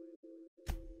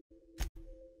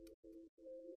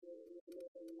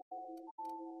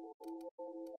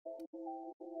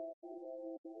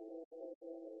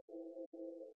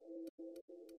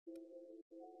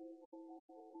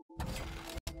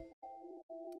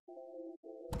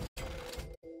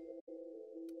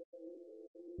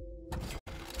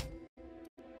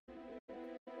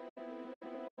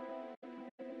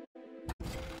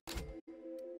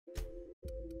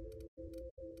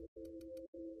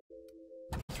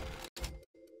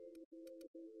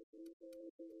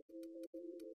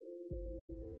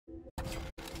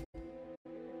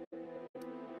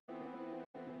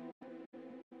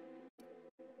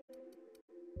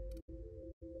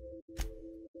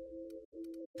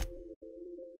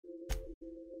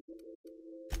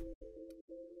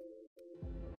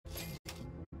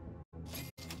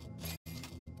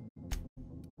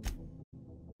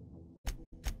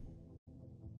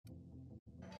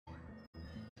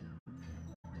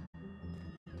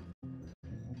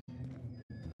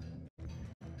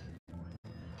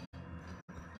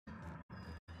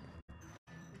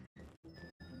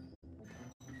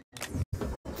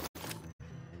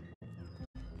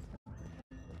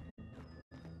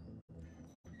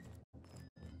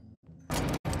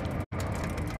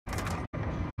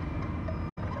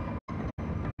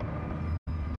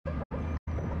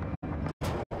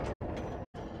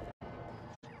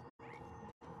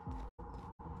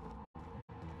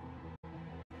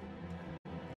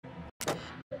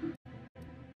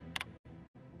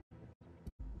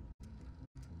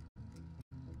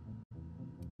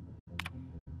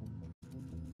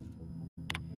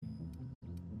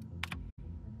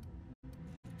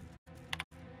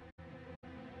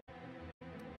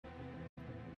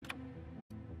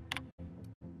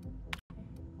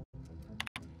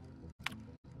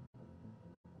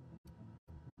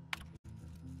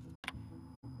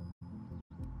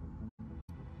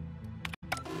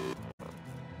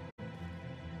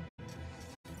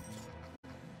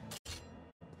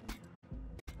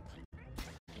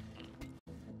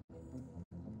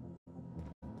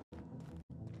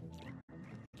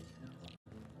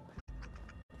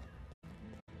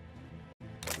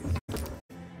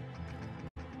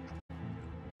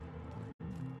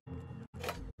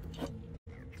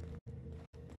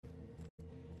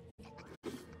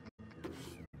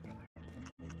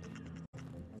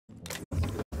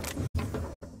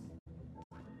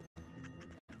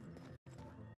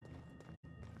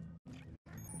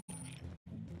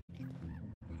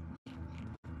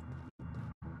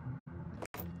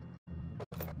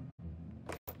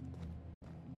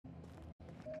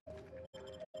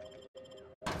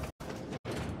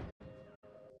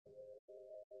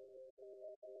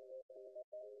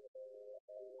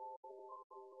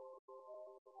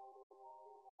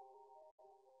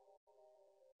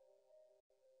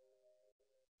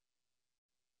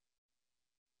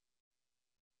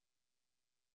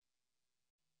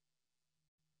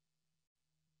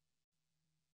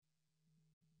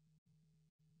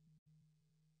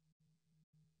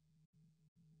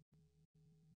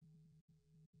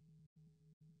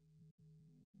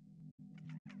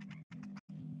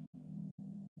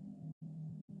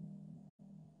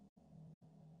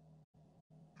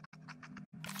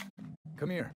 Come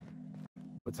here.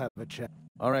 Let's have a chat.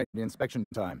 All right, inspection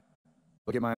time.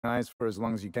 Look at my eyes for as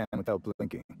long as you can without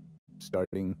blinking.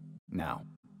 Starting now.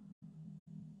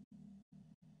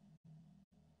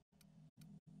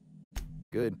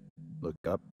 Good. Look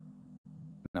up.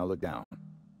 Now look down.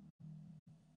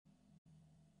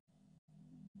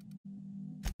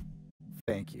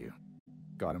 Thank you.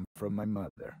 Got him from my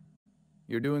mother.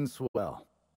 You're doing swell.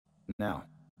 Now,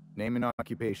 name and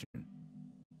occupation.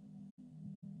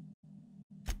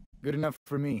 Good enough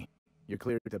for me. You're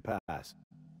cleared to pass.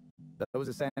 That was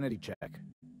a sanity check.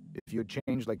 If you had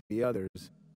changed like the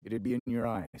others, it'd be in your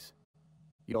eyes.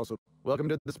 You'd also... Welcome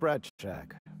to the Sprat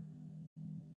Shack.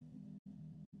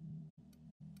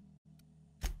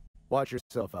 Watch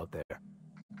yourself out there.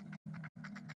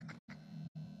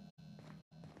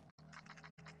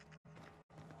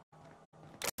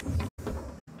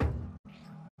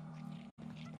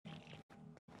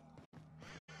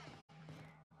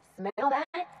 Smell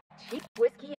that? Cheap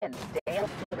whiskey and stale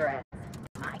cigarettes.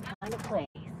 My kind of place.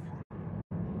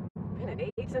 Been an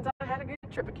age since I had a good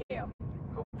trip of kale.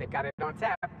 Hope they got it on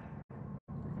tap.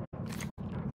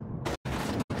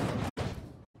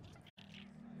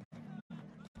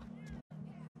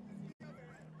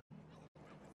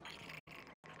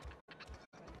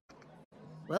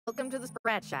 Welcome to the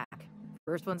Sprat Shack.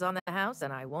 First one's on the house,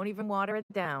 and I won't even water it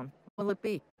down. What will it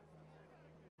be?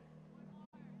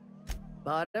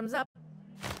 Bottoms up.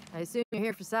 I assume you're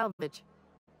here for salvage.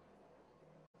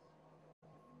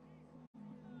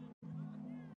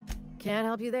 Can't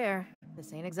help you there.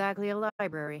 This ain't exactly a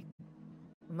library.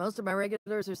 Most of my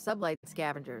regulars are sublight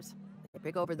scavengers. They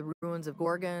pick over the ruins of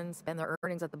Gorgon, spend their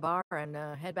earnings at the bar, and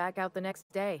head back out the next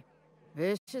day.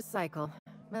 Vicious cycle,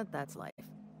 but that's life.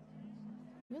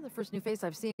 You're the first new face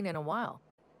I've seen in a while.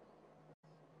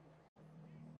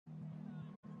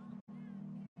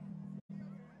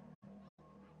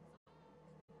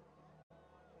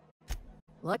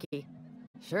 Lucky.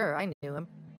 Sure, I knew him.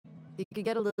 He could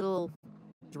get a little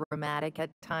dramatic at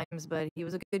times, but he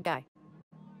was a good guy.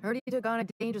 Heard he took on a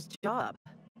dangerous job.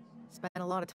 Spent a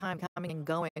lot of time coming and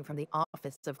going from the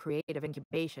Office of Creative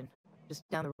Incubation, just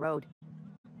down the road.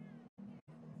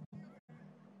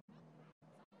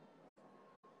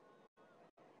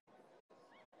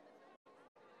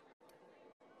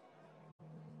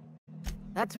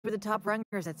 That's where the top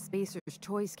runners at Spacer's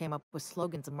Choice came up with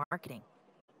slogans and marketing.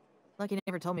 Lucky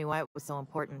never told me why it was so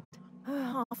important.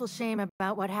 Awful shame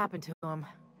about what happened to him.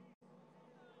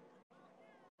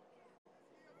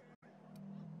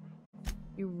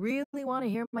 You really want to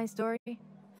hear my story?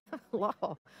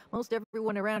 Law, most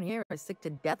everyone around here is sick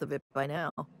to death of it by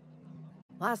now.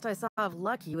 Last I saw of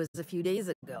Lucky was a few days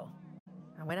ago.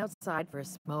 I went outside for a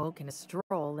smoke and a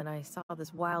stroll, and I saw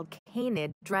this wild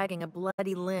canid dragging a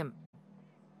bloody limb.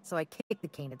 So I kicked the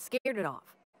canid, scared it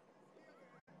off.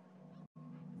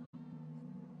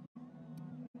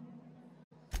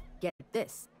 Get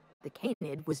this, the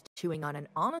canid was chewing on an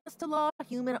honest-to-law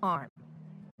human arm.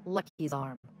 Lucky's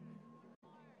arm.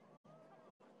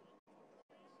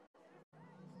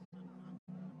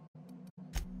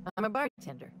 I'm a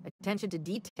bartender. Attention to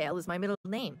detail is my middle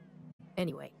name.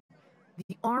 Anyway,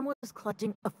 the arm was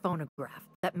clutching a phonograph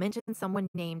that mentioned someone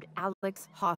named Alex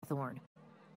Hawthorne.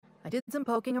 I did some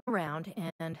poking around,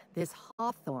 and this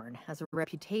Hawthorne has a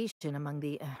reputation among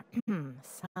the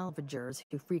salvagers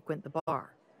who frequent the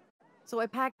bar. So I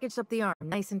packaged up the arm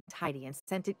nice and tidy and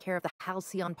sent it care of the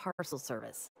Halcyon Parcel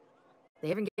Service.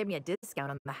 They even gave me a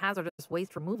discount on the hazardous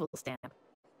waste removal stamp.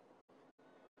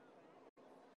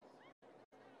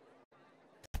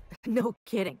 No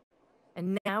kidding.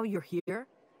 And now you're here?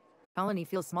 Colony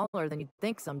feels smaller than you'd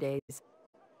think some days.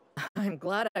 I'm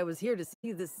glad I was here to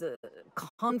see this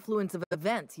confluence of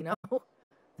events, you know?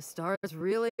 The stars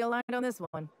really aligned on this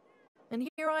one. And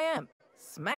here I am,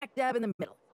 smack dab in the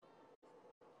middle.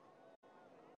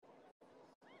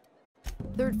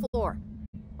 Third floor.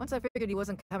 Once I figured he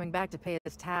wasn't coming back to pay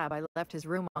his tab, I left his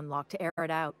room unlocked to air it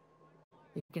out.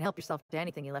 You can help yourself to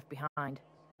anything he left behind.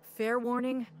 Fair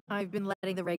warning, I've been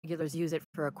letting the regulars use it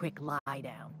for a quick lie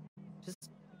down. Just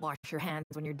wash your hands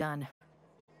when you're done.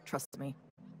 Trust me.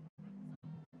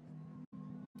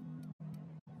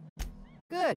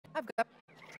 Good, I've got...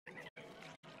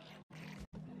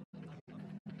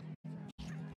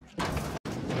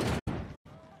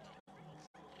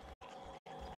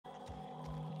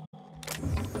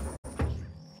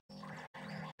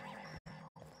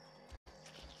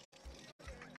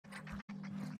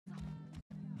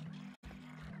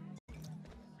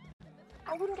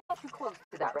 I wouldn't get too close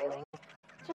to that railing,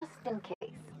 just in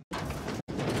case.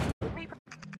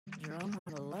 Jerome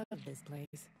would love this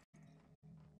place.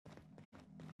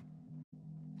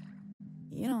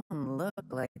 You don't look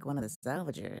like one of the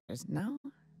salvagers, no?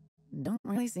 Don't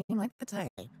really seem like the type.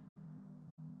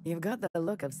 You've got the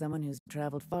look of someone who's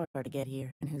traveled far to get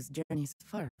here and whose journey's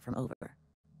far from over.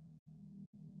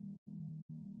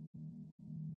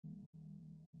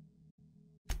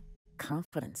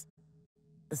 Confidence.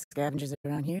 The scavengers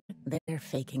around here, they're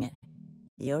faking it.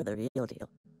 You're the real deal.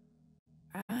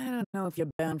 I don't know if you're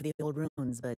bound for the old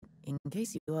ruins, but in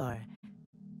case you are,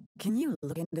 can you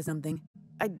look into something?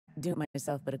 I'd do it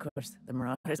myself, but of course, the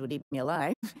Marauders would eat me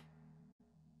alive.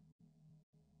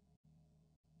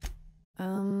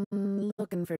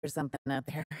 Looking for something out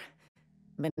there.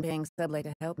 Been paying Sublight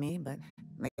to help me, but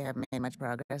they haven't made much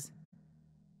progress.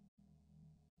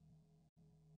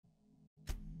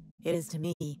 It is to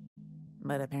me,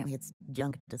 but apparently it's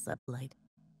junk to Sublight.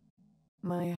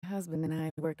 My husband and I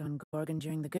worked on Gorgon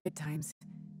during the good times.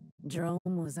 Jerome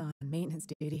was on maintenance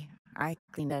duty. I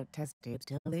cleaned out test tubes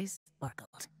till they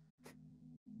sparkled.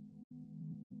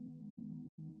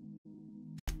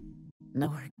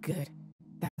 Nowhere good,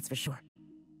 that's for sure.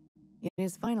 In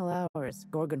his final hours,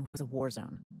 Gorgon was a war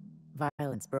zone.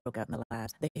 Violence broke out in the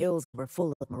labs. The hills were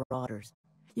full of marauders.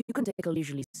 You couldn't take a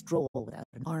leisurely stroll without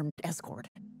an armed escort.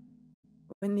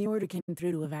 When the order came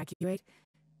through to evacuate,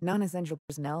 non-essential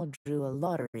personnel drew a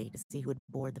lottery to see who would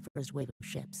board the first wave of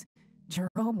ships.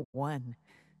 Jerome won.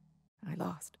 I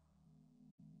lost.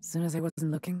 As soon as I wasn't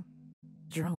looking,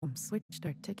 Jerome switched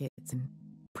our tickets and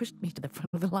pushed me to the front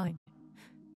of the line.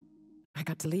 I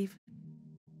got to leave.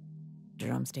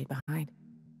 Jerome stayed behind.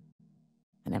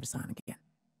 I never saw him again.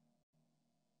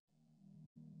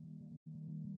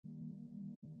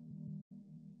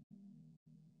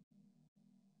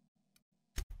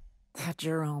 That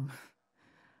Jerome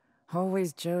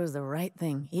always chose the right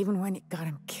thing, even when it got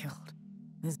him killed.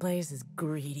 This place is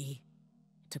greedy.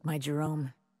 It took my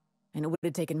Jerome, and it would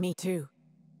have taken me too.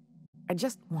 I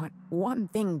just want one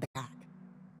thing back.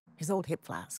 His old hip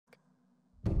flask.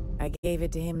 I gave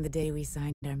it to him the day we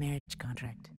signed our marriage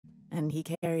contract, and he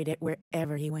carried it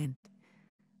wherever he went.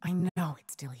 I know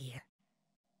it's still here.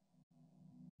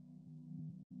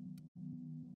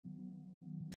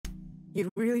 You'd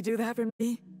really do that for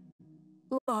me?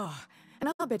 Oh,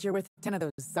 and I'll bet you're worth 10 of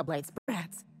those Sublight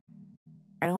sprats.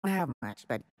 I don't have much,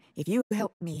 but if you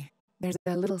help me, there's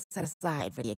a little set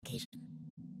aside for the occasion.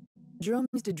 Jerome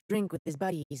used to drink with his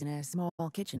buddies in a small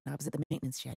kitchen opposite the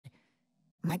maintenance shed.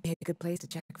 Might be a good place to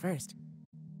check first.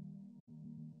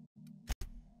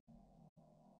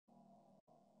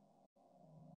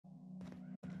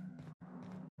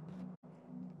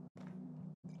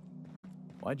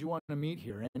 Why'd you want to meet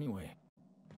here anyway?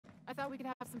 I thought we could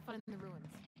have some fun in the ruins.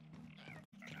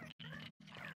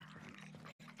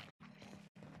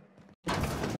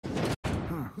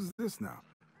 Huh, who's this now?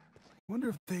 Wonder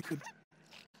if they could...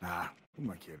 Nah, who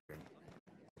am I kidding?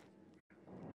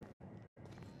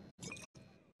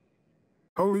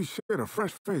 Holy shit, a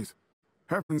fresh face.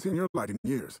 Haven't seen your light in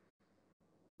years.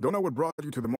 Don't know what brought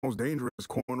you to the most dangerous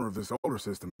corner of the solar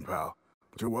system, pal,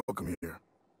 but you're welcome here.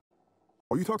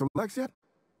 Oh, you talked to Lex yet?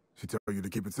 She tell you to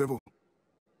keep it civil.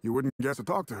 You wouldn't guess to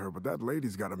talk to her, but that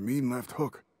lady's got a mean left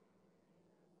hook.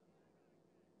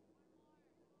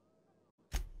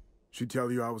 She'd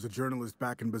tell you I was a journalist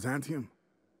back in Byzantium.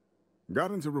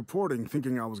 Got into reporting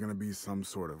thinking I was gonna be some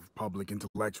sort of public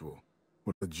intellectual.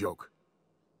 What a joke.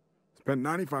 Spent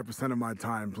 95% of my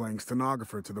time playing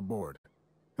stenographer to the board,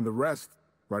 and the rest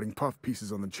writing puff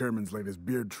pieces on the chairman's latest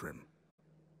beard trim.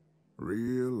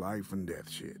 Real life and death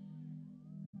shit.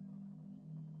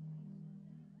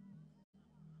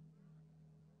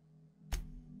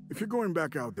 If you're going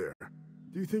back out there,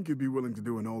 do you think you'd be willing to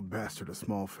do an old bastard a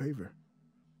small favor?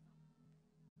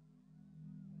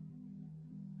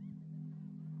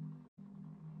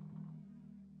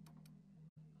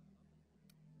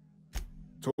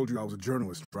 Told you I was a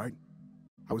journalist, right?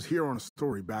 I was here on a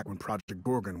story back when Project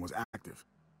Gorgon was active.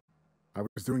 I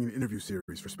was doing an interview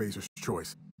series for Spacer's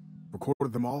Choice.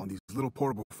 Recorded them all on these little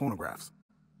portable phonographs.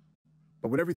 But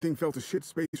when everything fell to shit,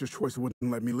 Spacer's Choice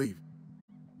wouldn't let me leave.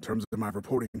 Terms of my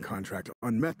reporting contract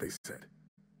unmet, they said.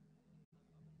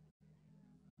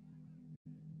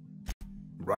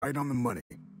 Right on the money.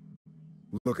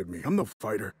 Look at me, I'm no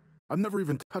fighter. I've never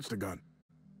even touched a gun.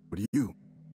 But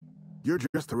you're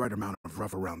just the right amount of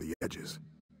rough around the edges.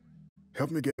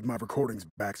 Help me get my recordings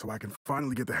back so I can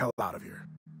finally get the hell out of here.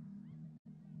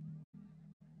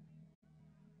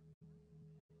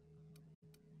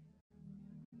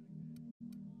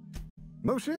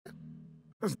 No shit?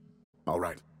 All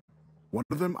right. One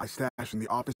of them I stashed in the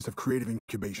Office of Creative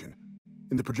Incubation,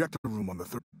 in the projector room on the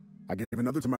third. I gave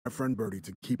another to my friend Birdie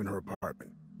to keep in her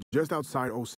apartment, just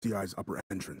outside OCI's upper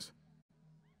entrance.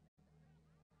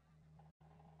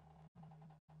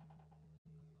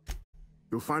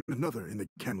 You'll find another in the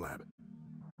chem lab.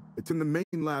 It's in the main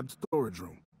lab storage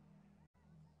room.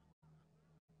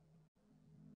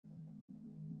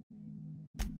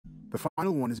 The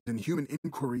final one is in human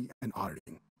inquiry and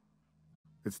auditing.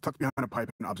 It's tucked behind a pipe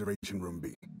in observation room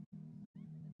B.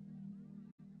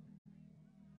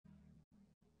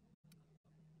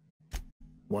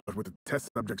 What with the test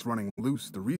subjects running loose,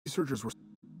 the researchers were...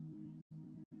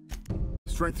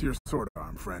 Strength to your sword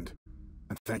arm, friend.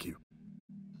 And thank you.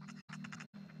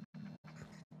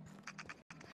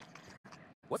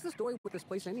 What's the story with this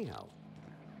place anyhow?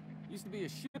 Used to be a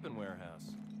shipping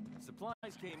warehouse.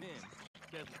 Supplies came in.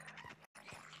 Deadly.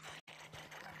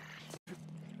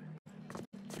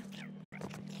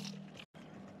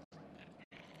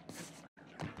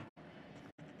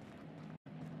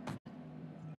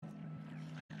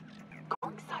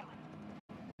 Going silent.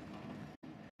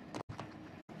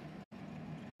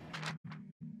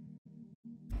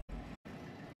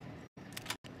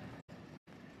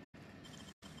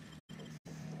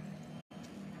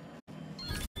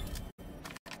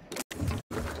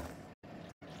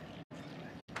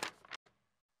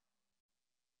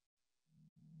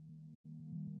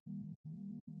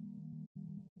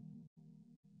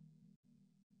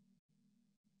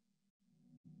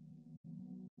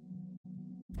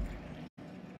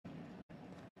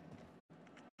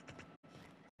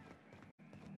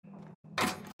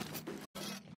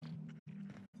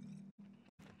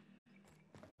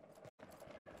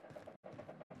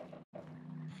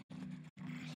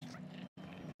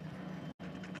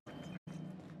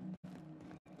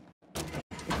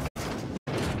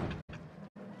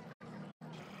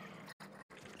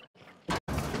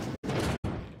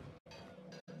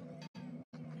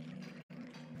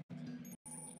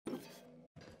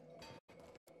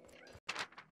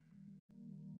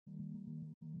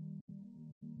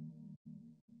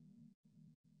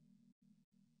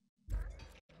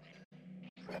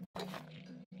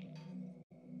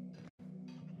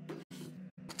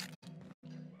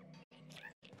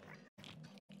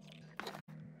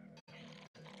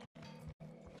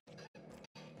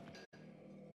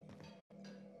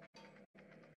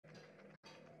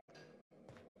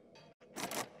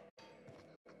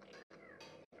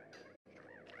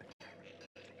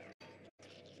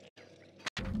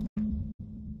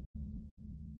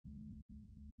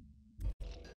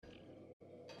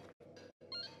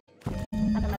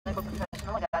 As a medical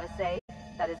professional, I gotta say,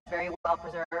 that is very well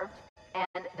preserved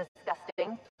and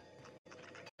disgusting.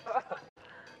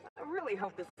 I really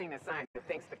hope this ain't a sign of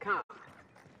things to come.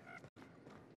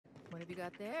 What have you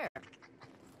got there?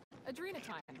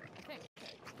 Adrenatime, I think.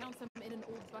 Found some in an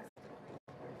old bus.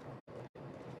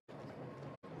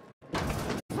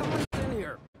 Someone's in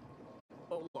here!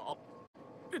 Oh, lol.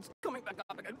 It's coming back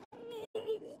up again.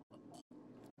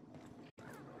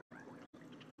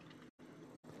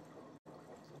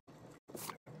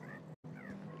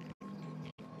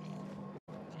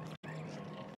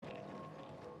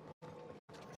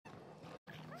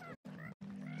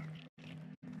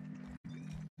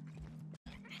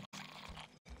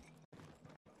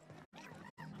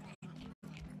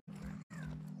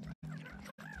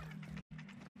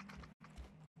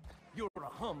 You're a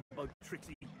humbug,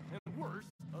 Trixie, and worse,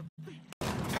 a thief.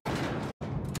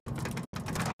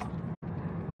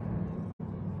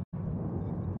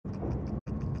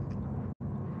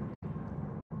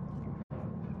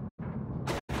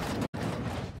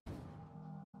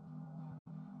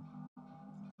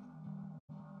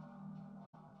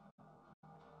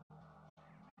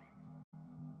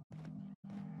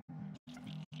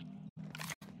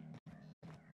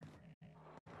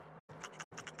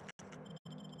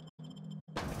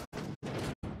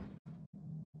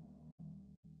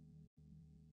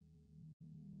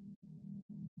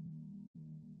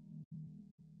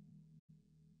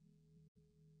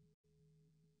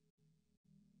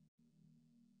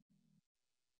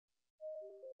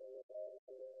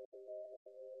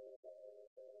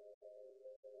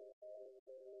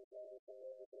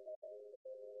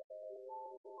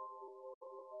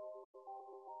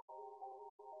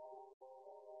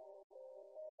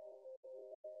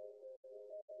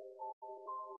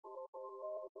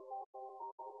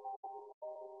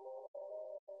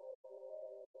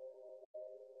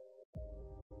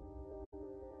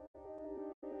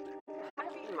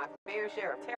 I've eaten my fair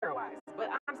share of terror eyes, but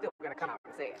I'm still gonna come out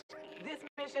and say it. This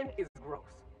mission is gross.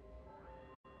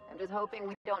 I'm just hoping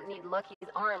we don't need Lucky's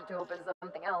arm to open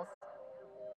something else.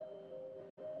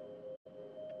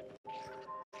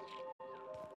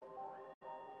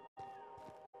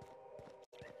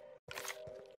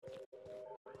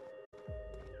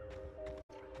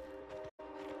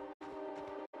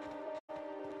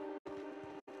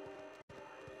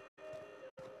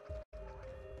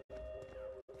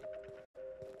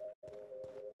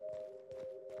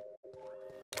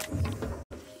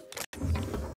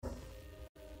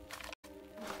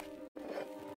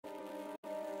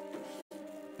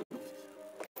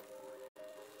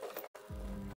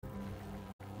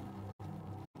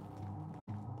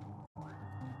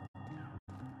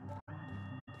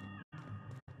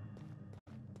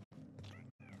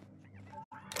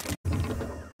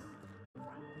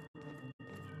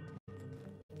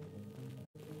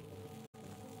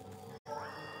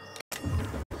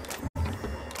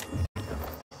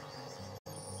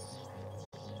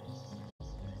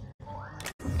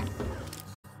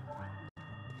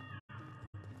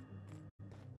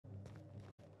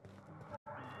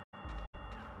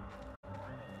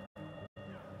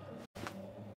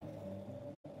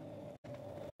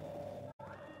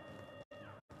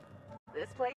 This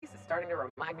place is starting to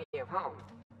remind me of home.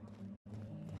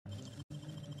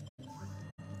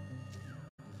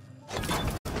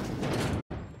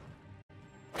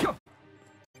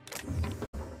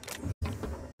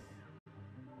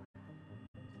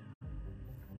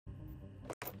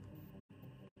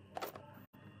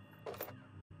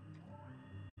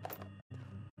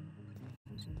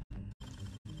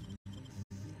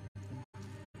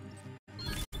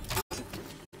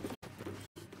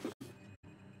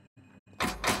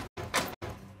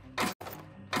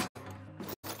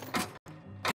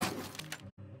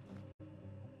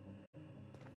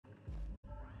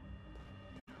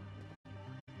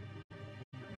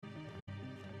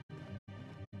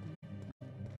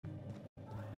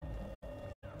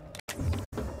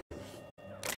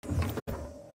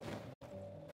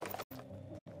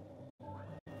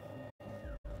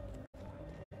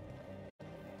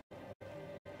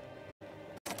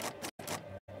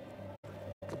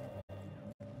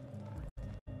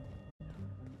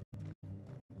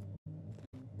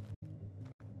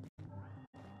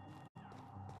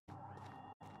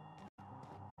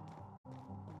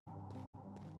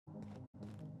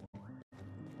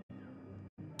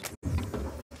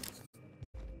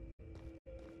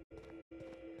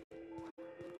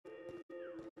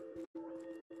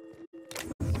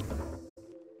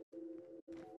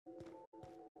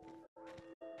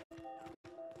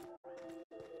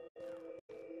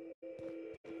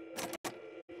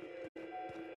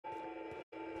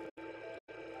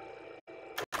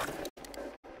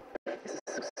 This is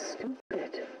so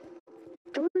stupid.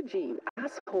 Georgie,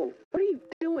 asshole, what are you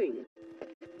doing?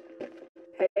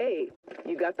 Hey,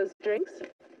 you got those drinks?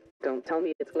 Don't tell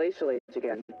me it's Glacial Age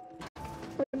again.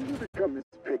 When you become this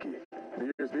picky,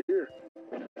 year's the year.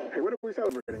 Hey, what are we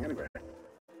celebrating anyway?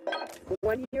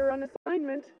 1 year on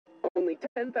assignment. Only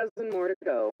 10,000 more to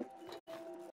go.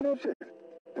 No shit.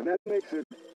 And that makes it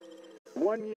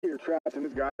 1 year trapped in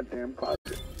this goddamn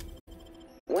closet.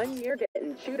 1 year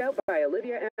getting chewed out by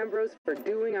Olivia Ambrose for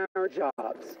doing our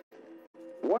jobs.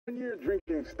 1 year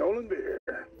drinking stolen beer.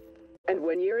 And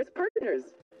 1 year as partners.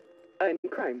 In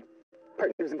crime.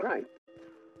 Partners in crime.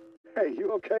 Hey,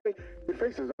 you okay? Your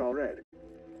face is all red.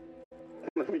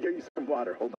 Let me get you some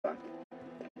water. Hold on.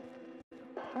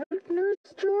 Partners,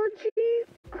 Georgie?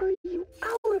 Are you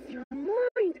out of your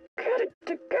mind? Get it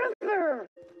together!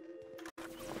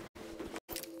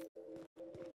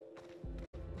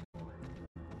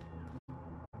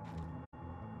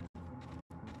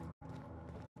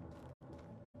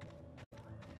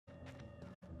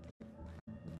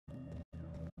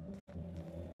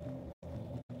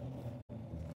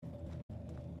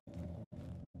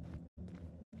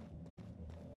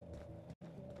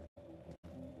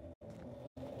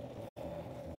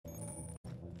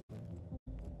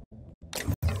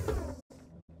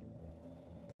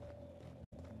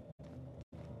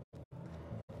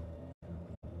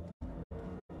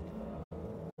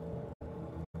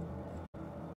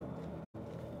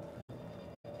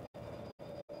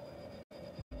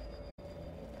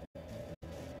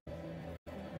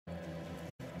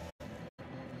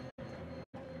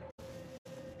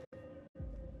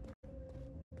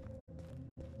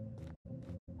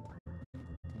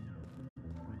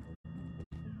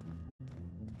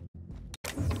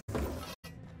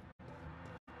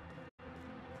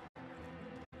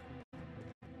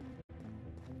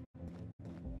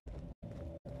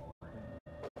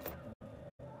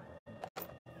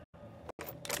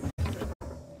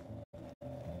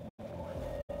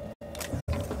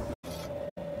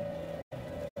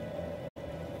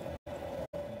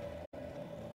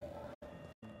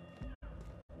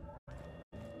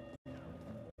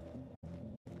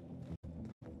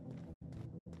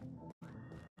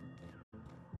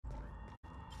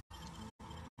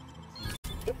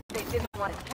 If they didn't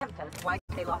want to tempt us, why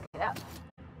did they lock it up?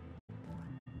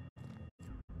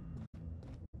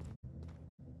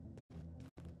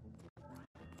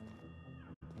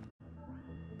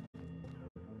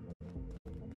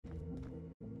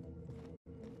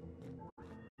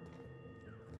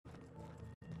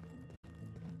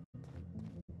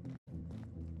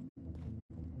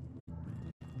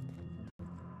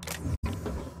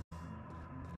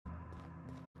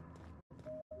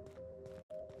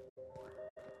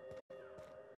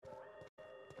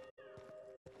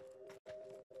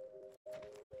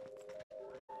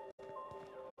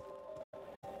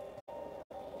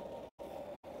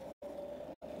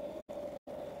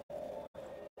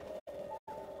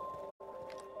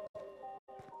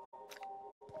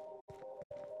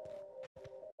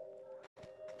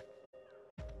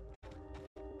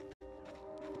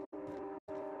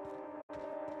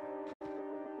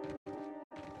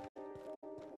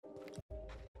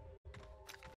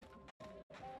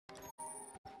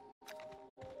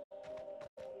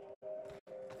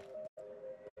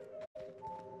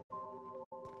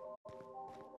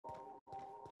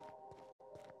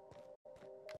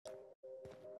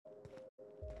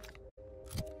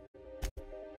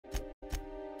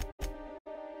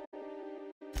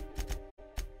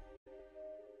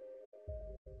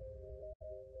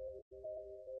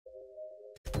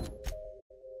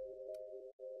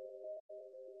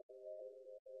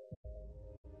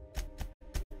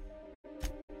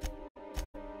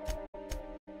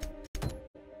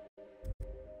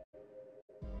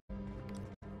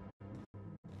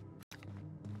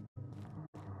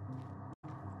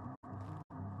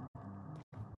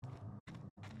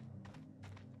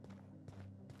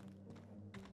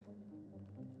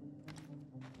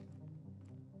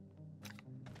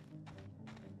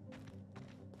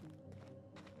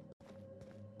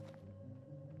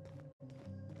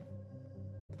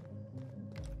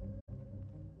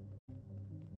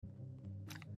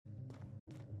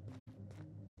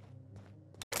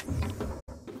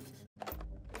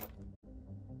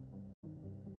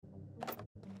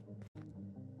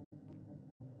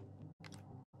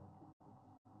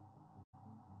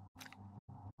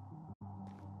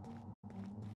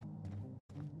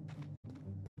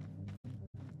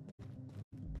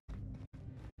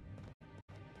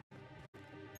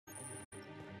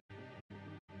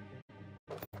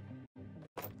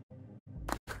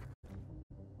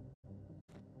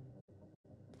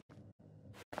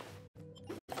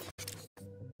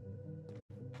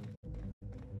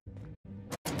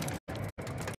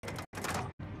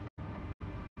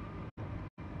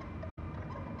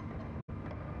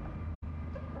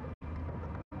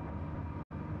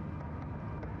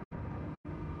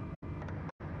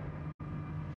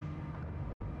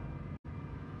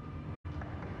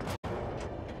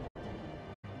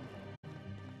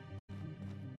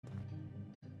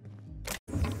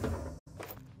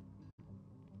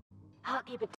 I'll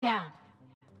keep it down.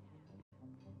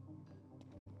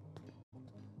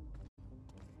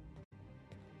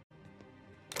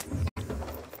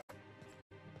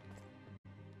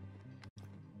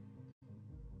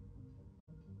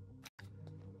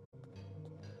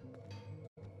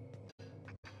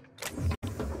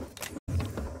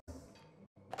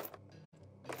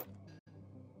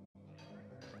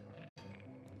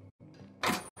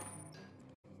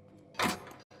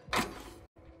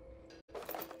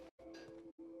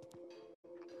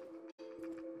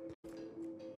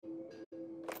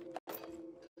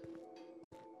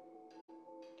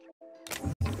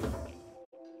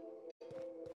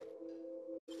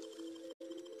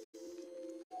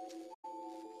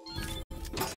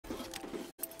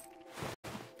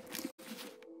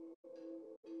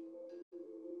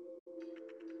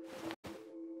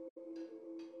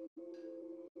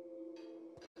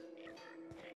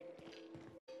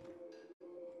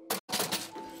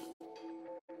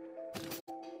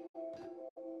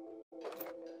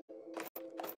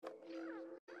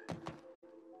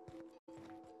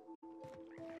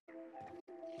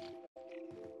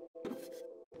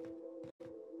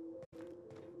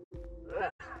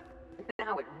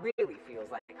 Now it really feels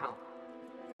like home.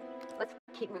 Let's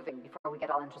keep moving before we get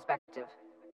all introspective.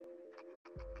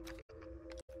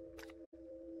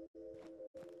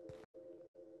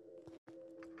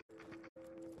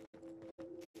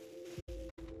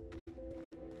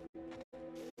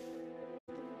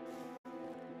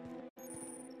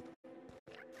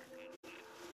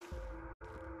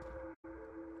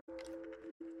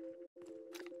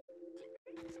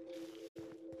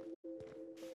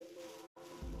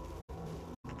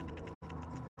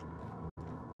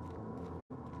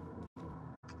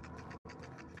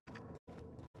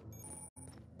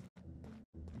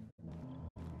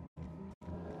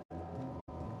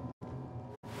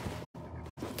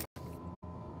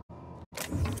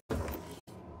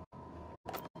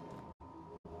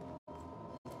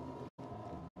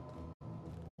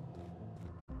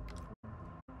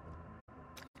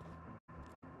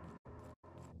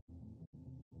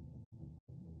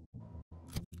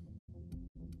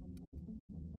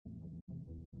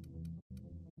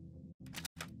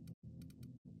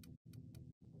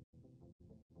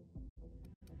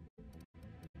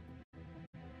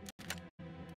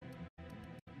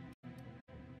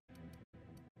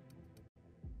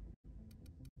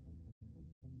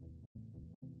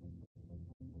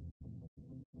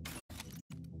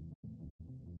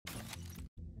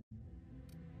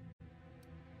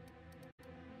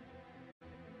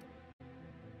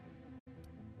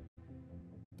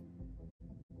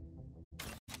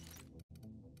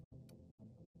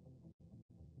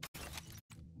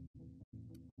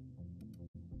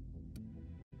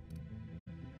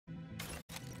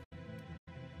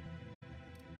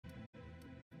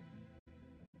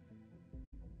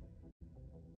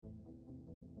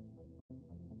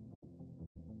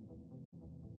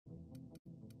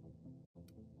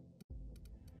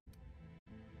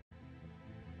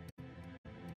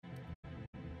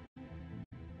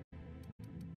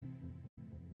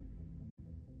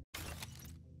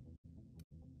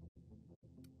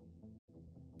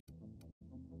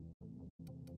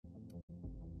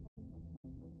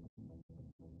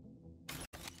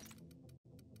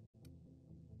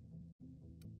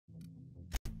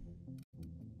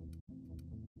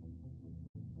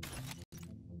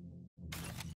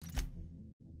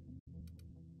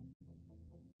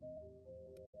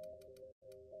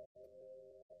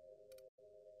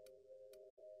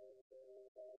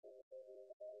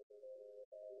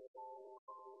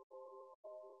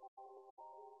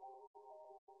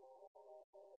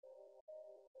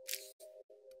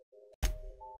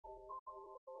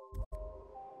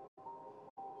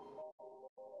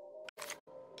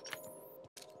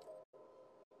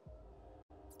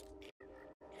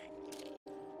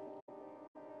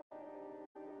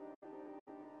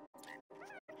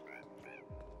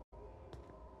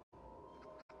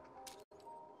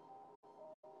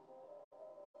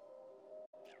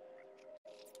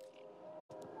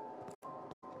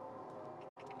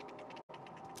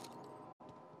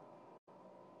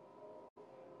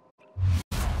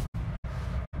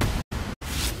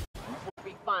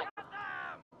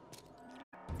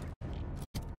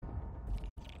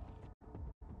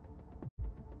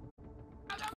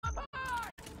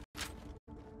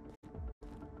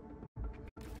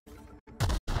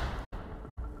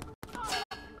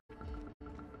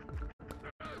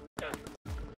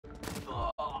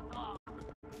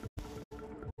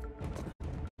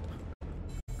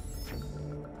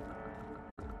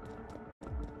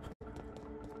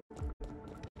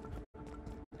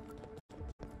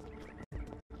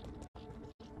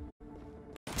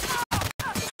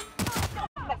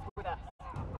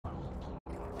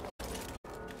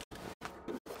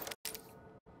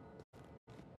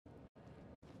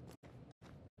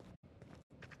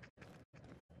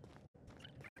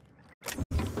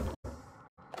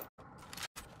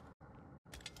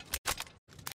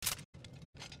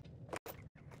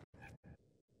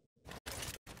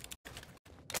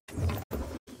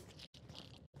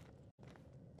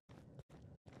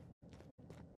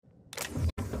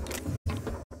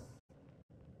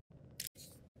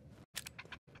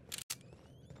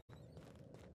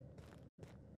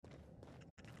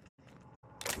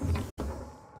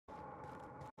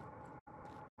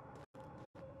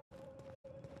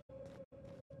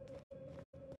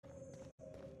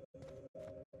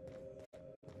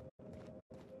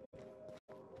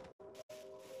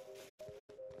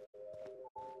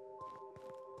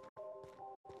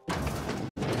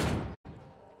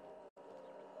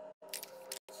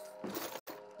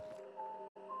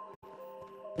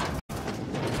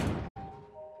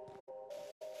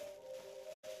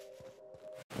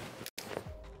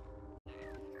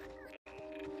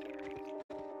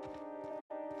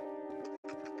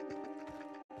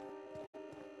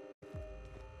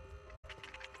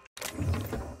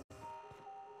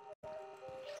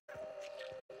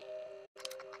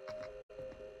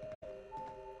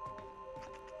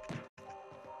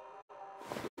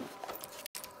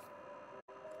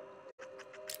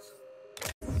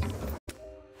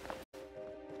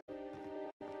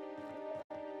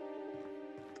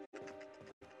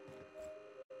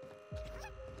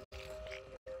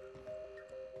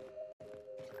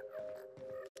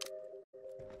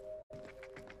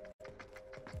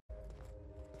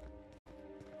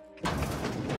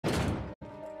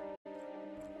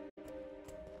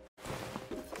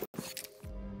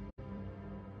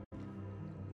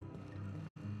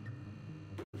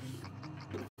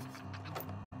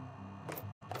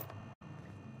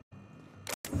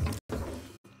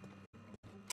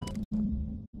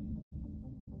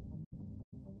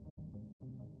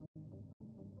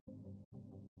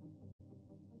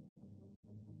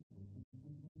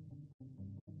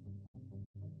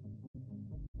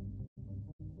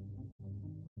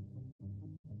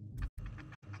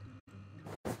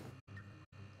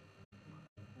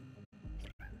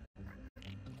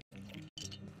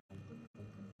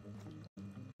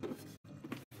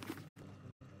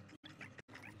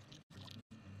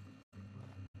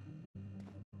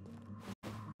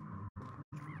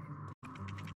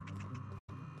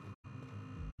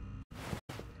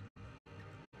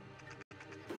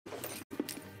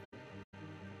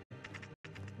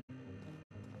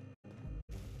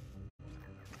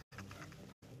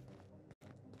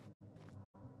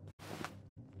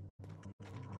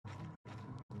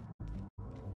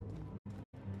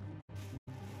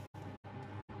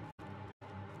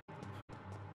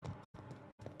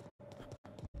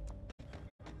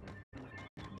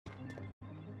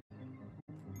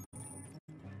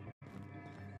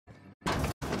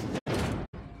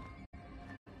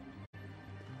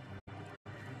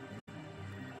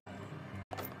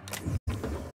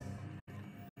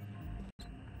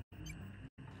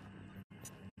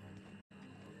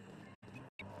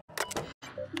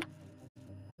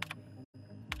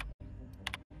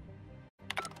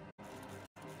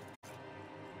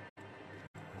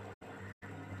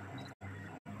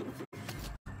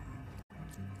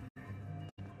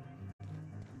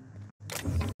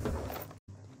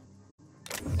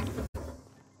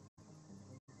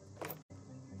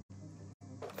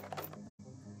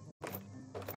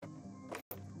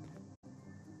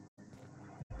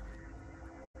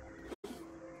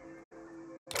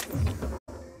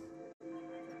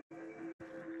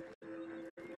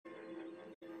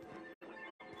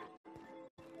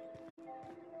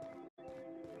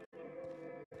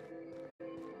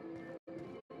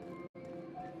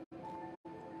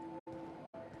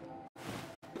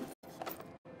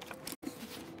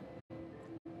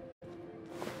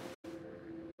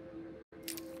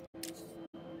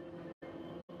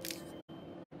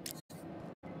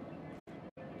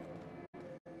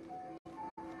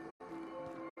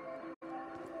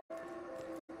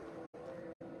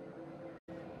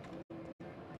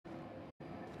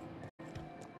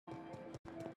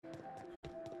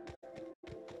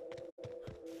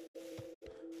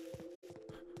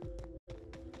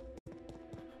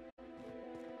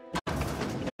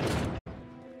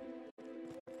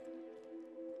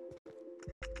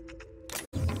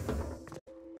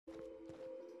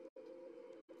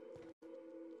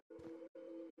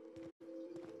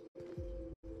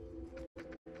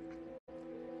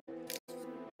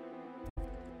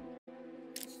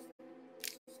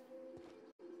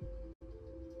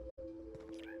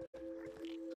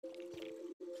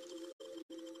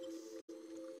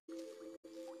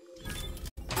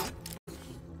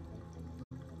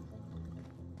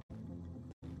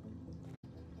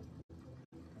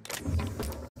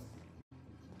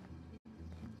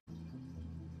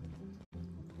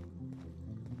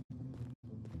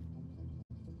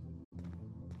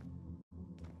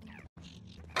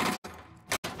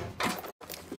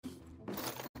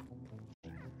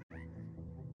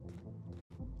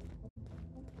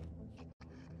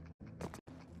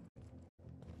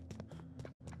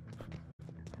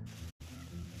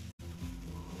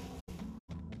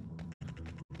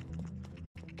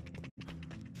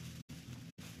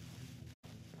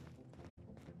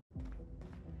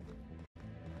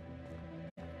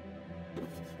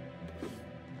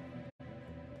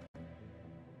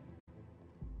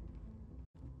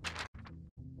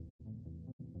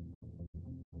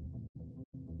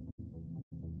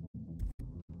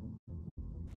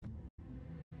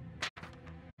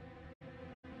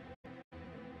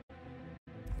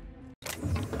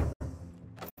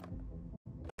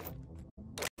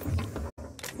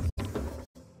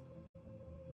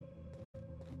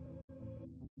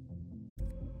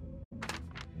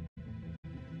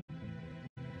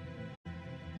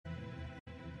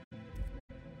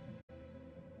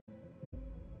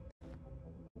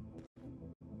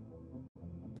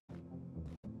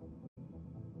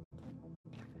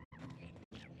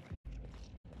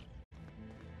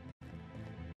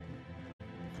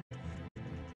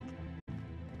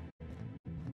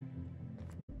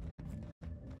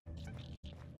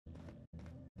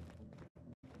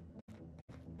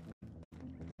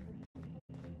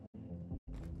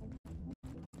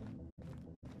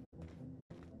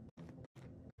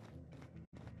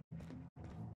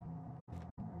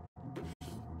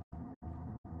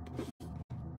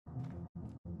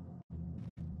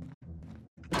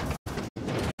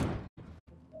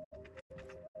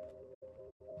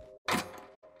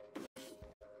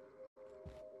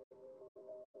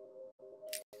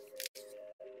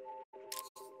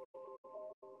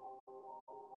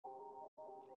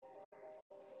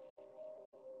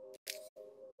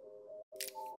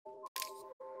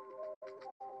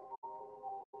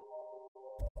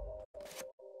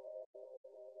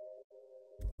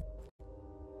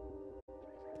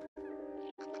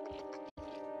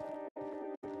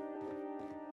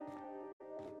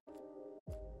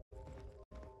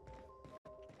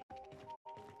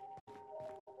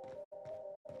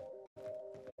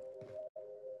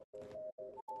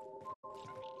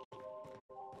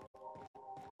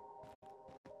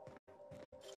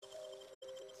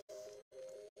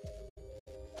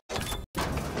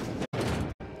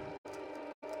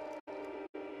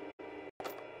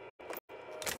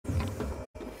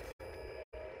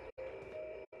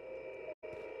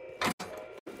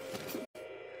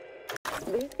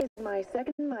 This is my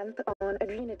second month on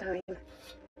adrenatime.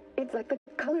 It's like the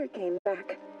color came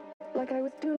back. Like I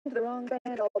was tuned to the wrong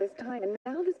bed all this time, and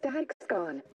now the static's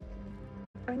gone.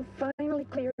 I'm finally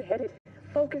clear-headed,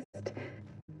 focused.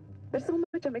 There's so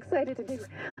much I'm excited to do.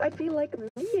 I feel like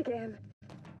me again.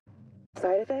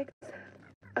 Side effects?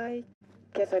 I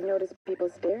guess I've noticed people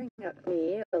staring at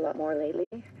me a lot more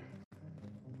lately.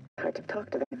 Hard to talk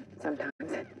to them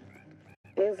sometimes.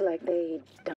 Feels like they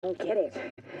don't get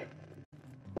it.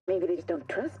 Maybe they just don't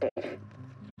trust it.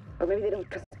 Or maybe they don't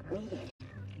trust me.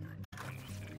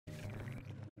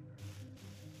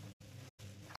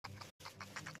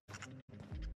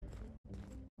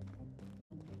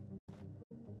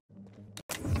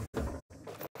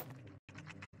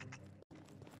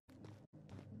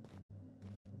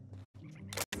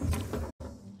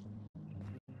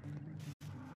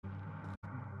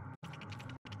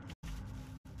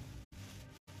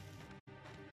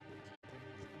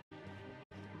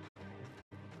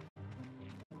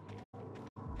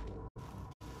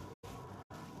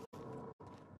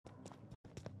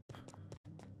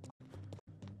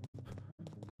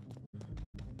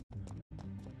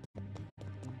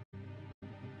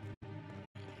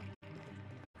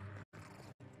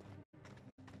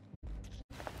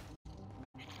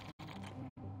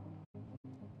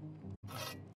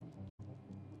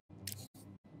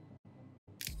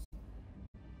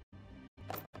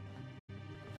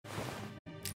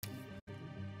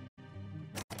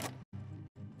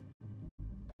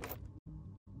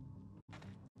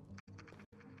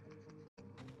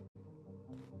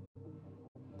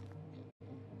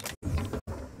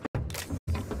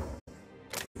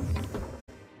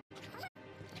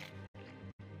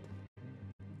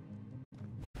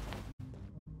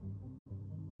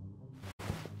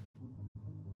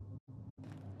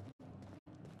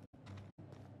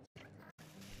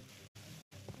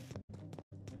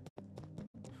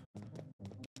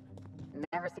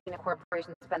 Never seen a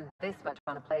corporation spend this much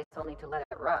on a place only to let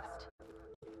it rust.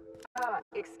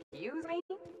 Excuse me?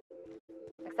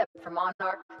 Except for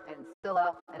Monarch and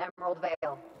Scylla and Emerald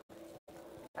Vale.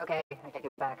 Okay, I take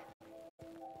it back.